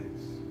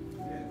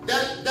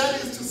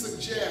 That is to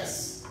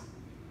suggest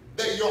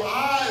that your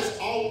eyes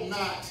ought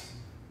not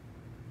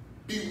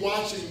be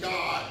watching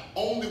God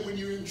only when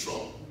you're in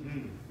trouble.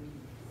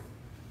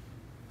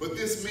 But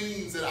this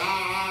means that our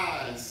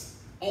eyes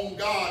on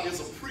God is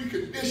a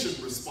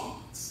preconditioned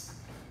response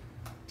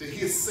to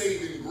his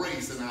saving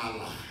grace in our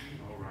life.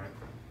 All right.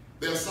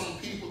 There are some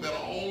people that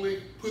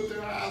only put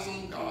their eyes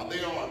on God.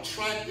 They are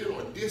attracted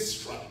or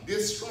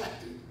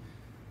distracted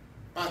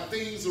by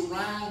things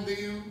around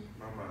them.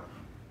 My mind.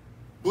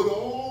 But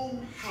oh,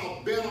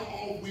 how better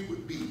off we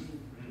would be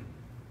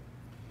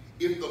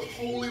if the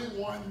Holy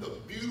One, the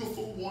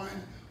beautiful one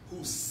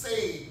who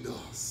saved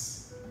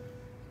us,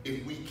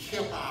 if we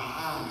kept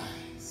our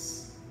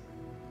eyes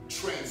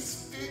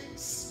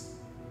transfixed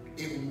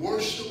in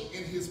worship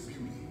in his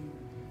beauty.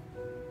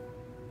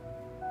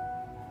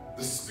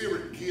 The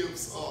Spirit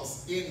gives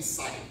us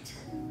insight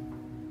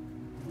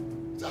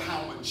to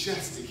how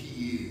majestic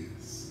he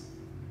is.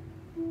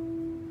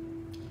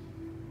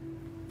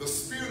 The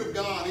Spirit of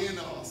God in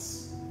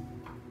us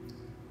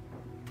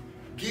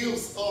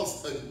gives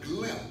us a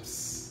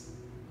glimpse,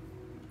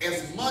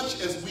 as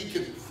much as we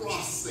can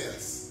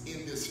process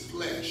in this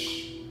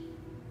flesh,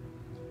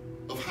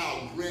 of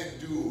how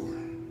grandeur,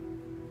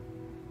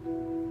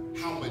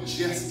 how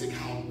majestic,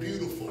 how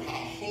beautiful, how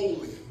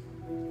holy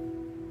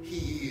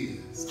he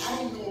is. I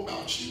don't know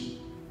about you,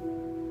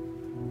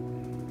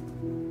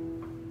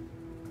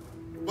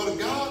 but a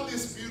God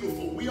this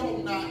beautiful, we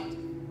ought not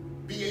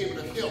be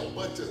able to help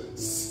but to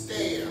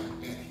stare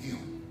at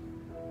him.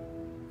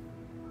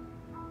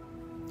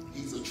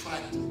 He's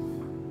attractive.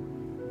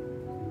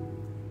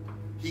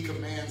 He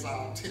commands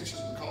our attention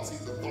because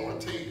he's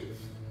authoritative.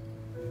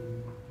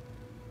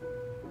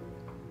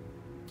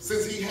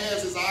 Since he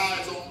has his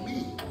eyes on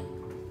me,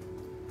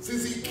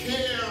 since he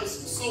cares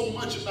so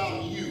much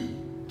about you,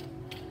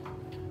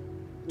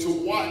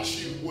 to watch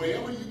you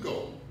wherever you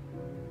go,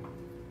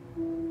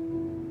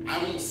 I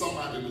want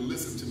somebody to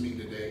listen to me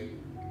today.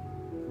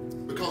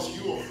 Because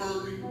you are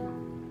hurting,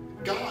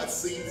 God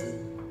sees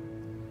it.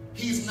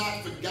 He's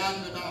not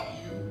forgotten about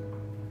you.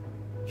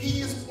 He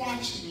is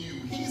watching you.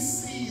 He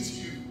sees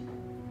you.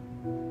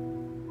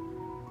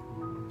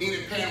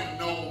 Any parent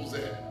knows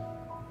that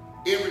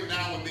every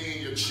now and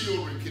then your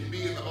children can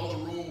be in the other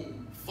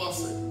room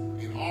fussing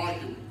and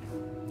arguing.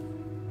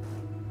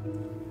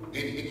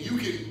 And you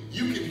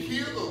can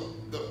hear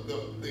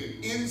the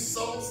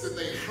insults that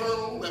they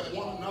hurl at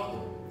one another.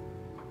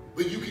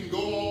 But you can go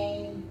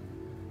on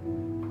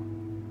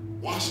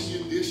washing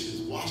your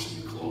dishes,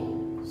 washing your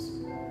clothes.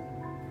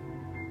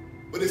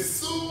 But as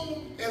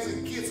soon as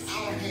it gets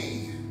out of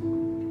hand,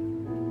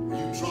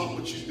 you drop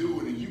what you're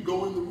doing and you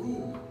go in the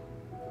room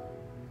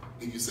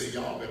and you say,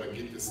 y'all better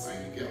get this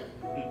thing together.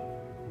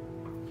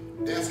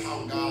 That's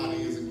how God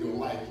is in your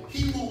life.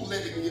 He won't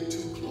let it get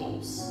too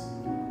close.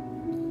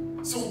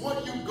 So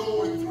what you're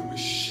going through is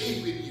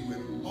shaping you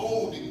and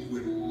molding you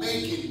and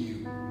making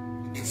you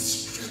and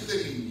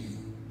strengthening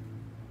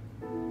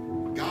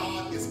you.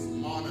 God is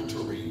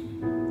monitoring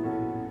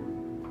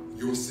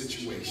your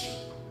situation.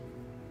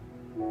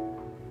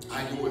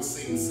 I know it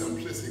seems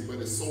simplistic, but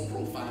it's so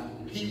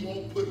profound. He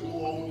won't put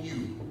more on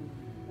you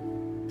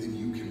than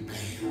you can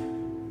bear.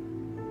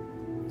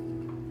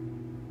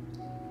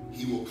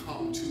 He will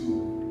come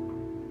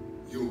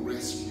to your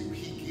rescue.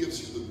 He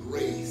gives you the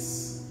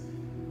grace.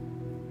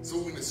 So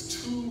when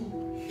it's too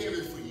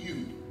heavy for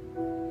you,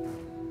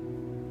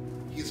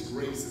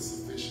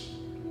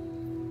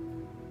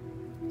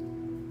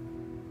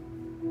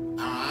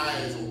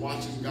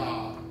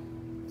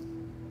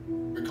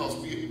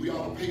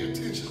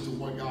 attention to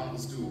what God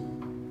is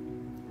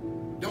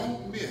doing.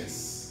 Don't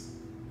miss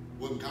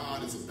what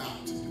God is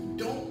about to do.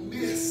 Don't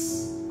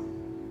miss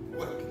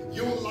what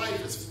your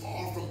life is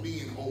far from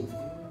being over.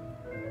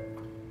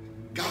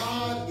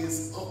 God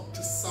is up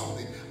to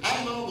something.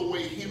 I love the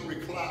way Henry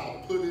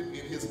Cloud put it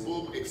in his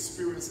book,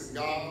 Experiencing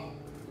God.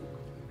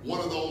 One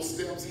of those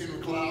steps,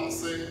 Henry Cloud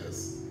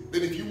says,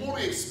 that if you want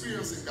to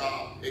experience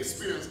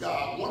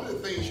God, one of the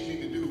things you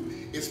need to do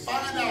is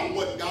find out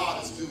what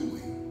God is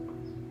doing.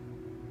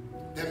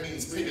 That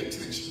means pay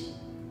attention.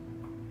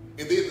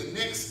 And then the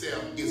next step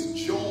is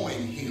join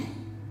him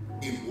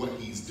in what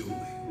he's doing.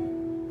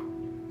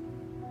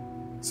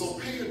 So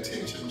pay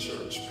attention,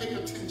 church. Pay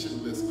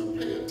attention, listener.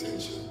 Pay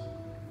attention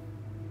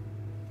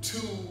to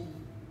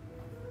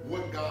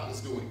what God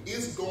is doing.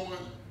 It's going,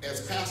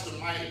 as Pastor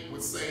Mike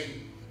would say,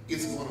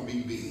 it's going to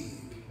be big.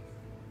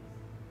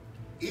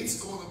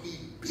 It's going to be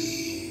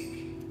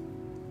big.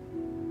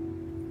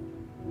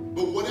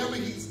 But whatever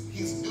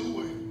he's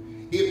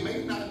doing, it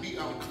may not be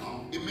uncomfortable.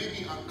 It may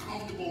be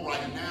uncomfortable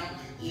right now.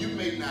 You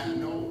may not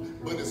know,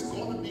 but it's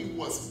going to be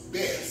what's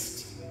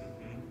best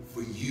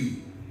for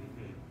you.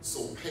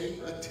 So pay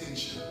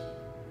attention.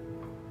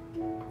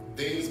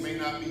 Things may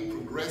not be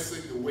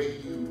progressing the way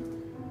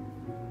you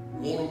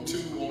want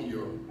them to on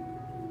your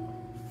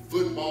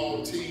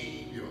football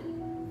team, your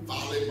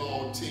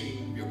volleyball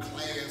team, your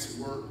class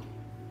work,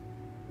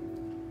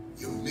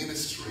 your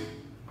ministry,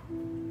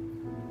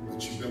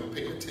 but you better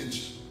pay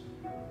attention.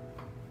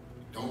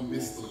 Don't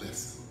miss the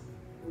lesson.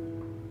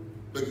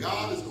 But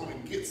God is going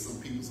to get some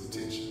people's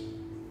attention.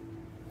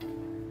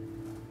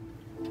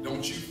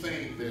 Don't you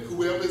think that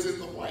whoever is in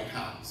the White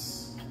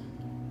House,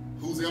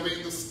 who's ever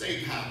in the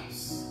State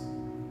House,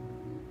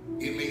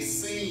 it may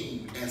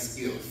seem as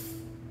if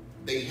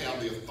they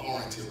have the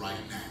authority right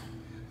now.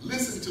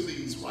 Listen to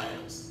these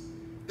writers.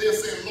 They're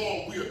saying,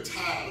 Lord, we are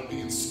tired of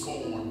being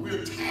scorned.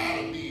 We're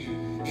tired of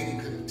being in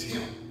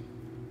contempt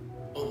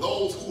of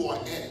those who are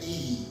at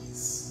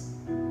ease.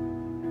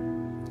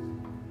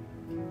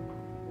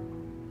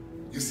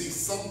 You see,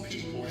 some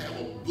people have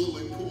a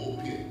bully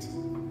pulpit.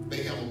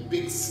 They have a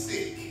big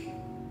stick.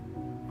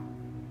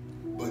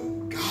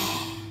 But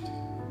God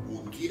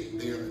will get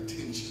their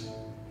attention.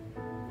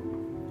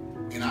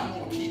 And I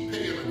want to keep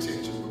paying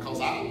attention because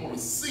I don't want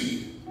to see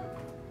it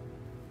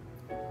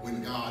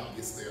when God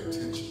gets their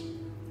attention.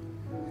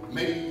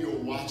 Maybe you're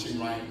watching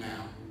right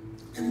now,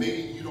 and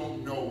maybe you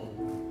don't know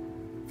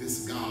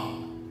this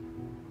God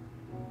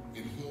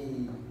in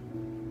whom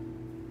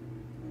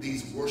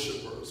these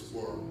worshipers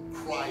were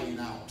crying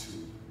out to.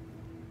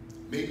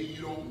 Maybe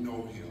you don't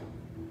know him.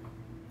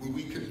 When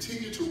we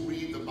continue to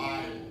read the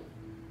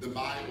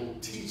Bible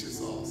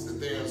teaches us that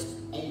there's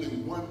only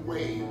one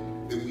way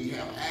that we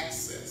have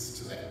access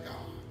to that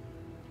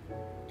God,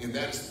 and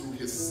that is through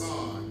his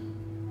Son,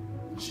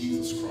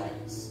 Jesus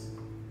Christ.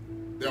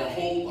 There are a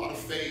whole lot of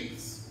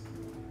faiths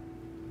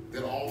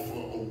that offer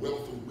a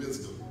wealth of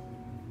wisdom,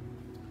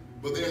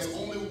 but there's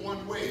only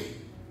one way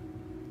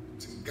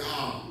to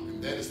God,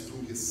 and that is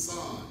through his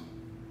Son,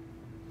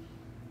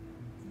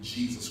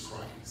 Jesus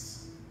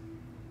Christ.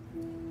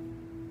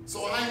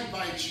 So I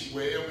invite you,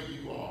 wherever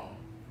you are,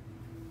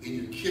 in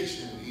your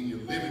kitchen, in your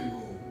living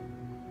room,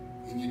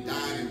 in your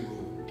dining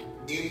room,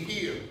 in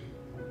here,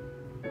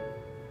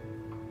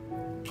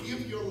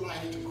 give your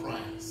life to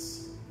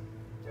Christ.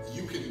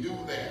 You can do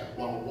that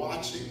while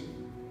watching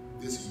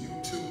this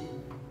YouTube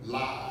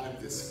live,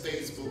 this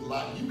Facebook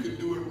live. You can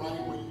do it right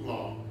where you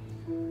are.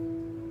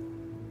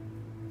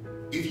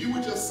 If you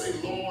would just say,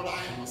 Lord,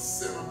 I am a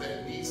sinner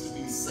that needs to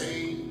be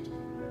saved,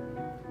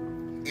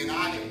 and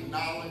I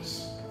acknowledge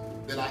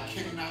that I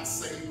cannot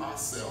save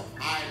myself.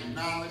 I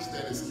acknowledge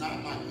that it's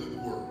not my good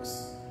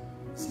works.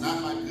 It's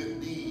not my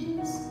good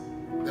deeds.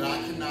 That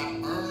I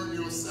cannot earn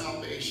your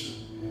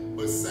salvation.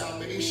 But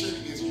salvation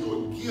is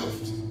your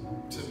gift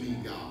to me,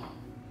 God.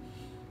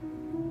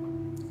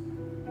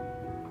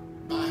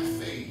 By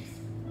faith,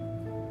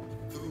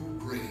 through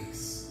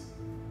grace.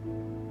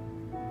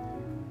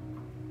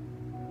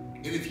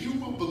 And if you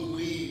will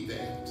believe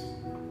that,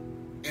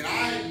 and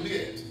I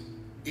admit,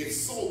 it's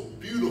so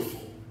beautiful.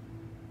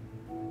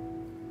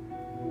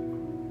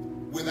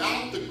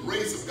 Without the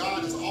grace of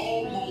God, it's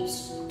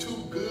almost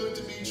too good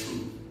to be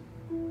true.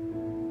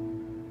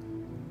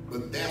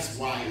 But that's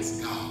why it's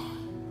God.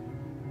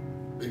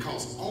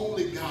 Because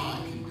only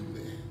God can do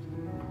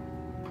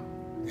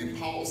that. And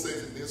Paul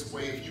says it this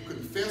way, if you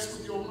confess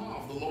with your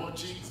mouth the Lord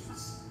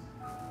Jesus,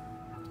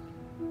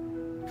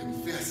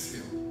 confess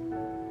him,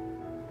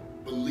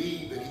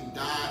 believe that he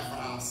died for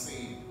our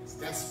sins.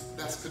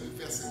 That's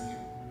confessing him.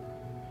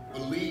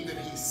 Believe that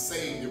he's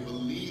Savior.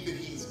 Believe that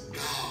he's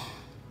God.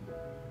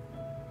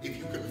 If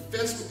you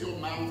confess with your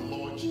mouth the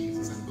Lord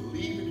Jesus and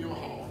believe in your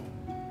heart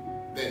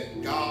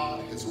that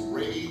God has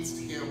raised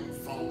him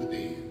from the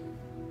dead,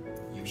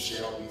 you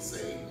shall be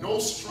saved. No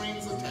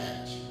strings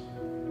attached.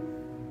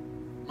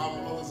 My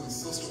brothers and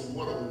sisters,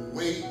 what a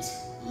weight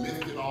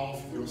lifted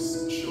off your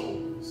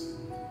shoulders.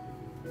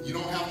 You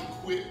don't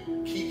have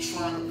to keep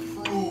trying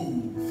to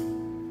prove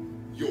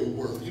your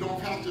worth. You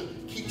don't have to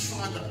keep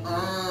trying to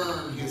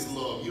earn his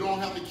love. You don't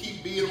have to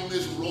keep being on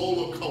this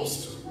roller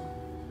coaster.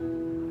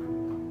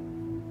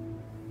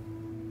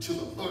 To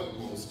the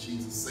utmost,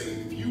 Jesus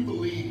said, if you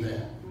believe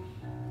that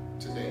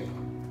today,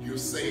 you're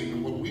saved.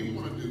 And what we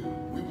want to do,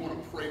 we want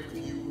to pray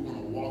with you. We want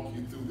to walk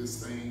you through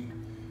this thing.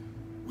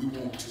 We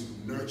want to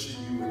nurture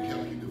you and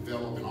help you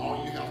develop. And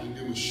all you have to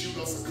do is shoot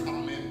us a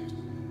comment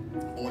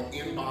or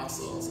inbox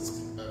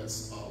us,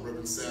 as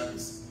Reverend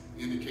Sadness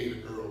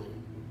indicated earlier.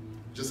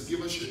 Just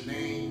give us your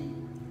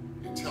name,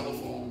 your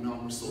telephone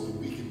number, so that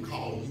we can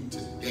call you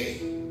today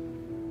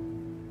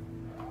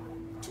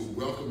to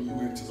welcome you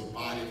into the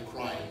body of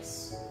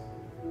Christ.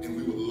 And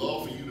we would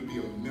love for you to be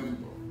a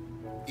member,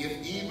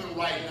 if even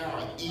right now,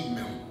 an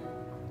e-member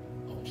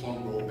of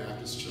Plum Grove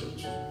Baptist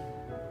Church.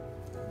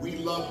 We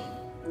love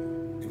you,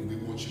 and we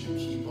want you to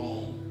keep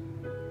on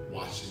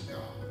watching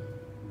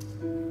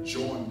God.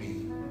 Join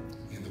me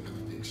in the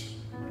benediction.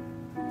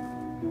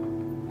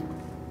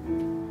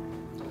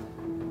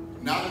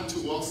 Not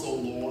unto us, O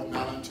Lord,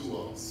 not unto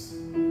us,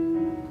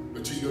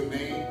 but to your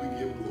name we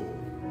give glory.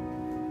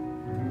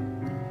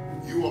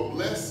 You are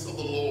blessed of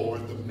the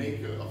Lord, the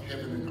maker of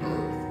heaven and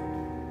earth.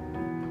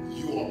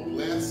 You are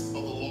blessed of the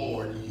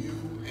Lord, you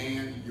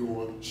and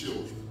your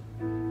children.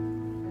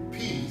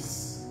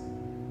 Peace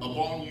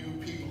upon you,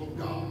 people of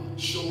God.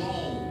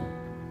 Shalom,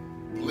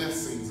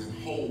 blessings and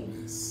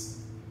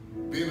wholeness,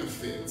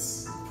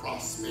 benefits and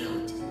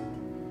prosperity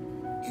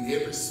in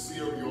every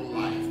sphere of your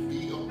life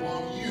be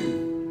upon you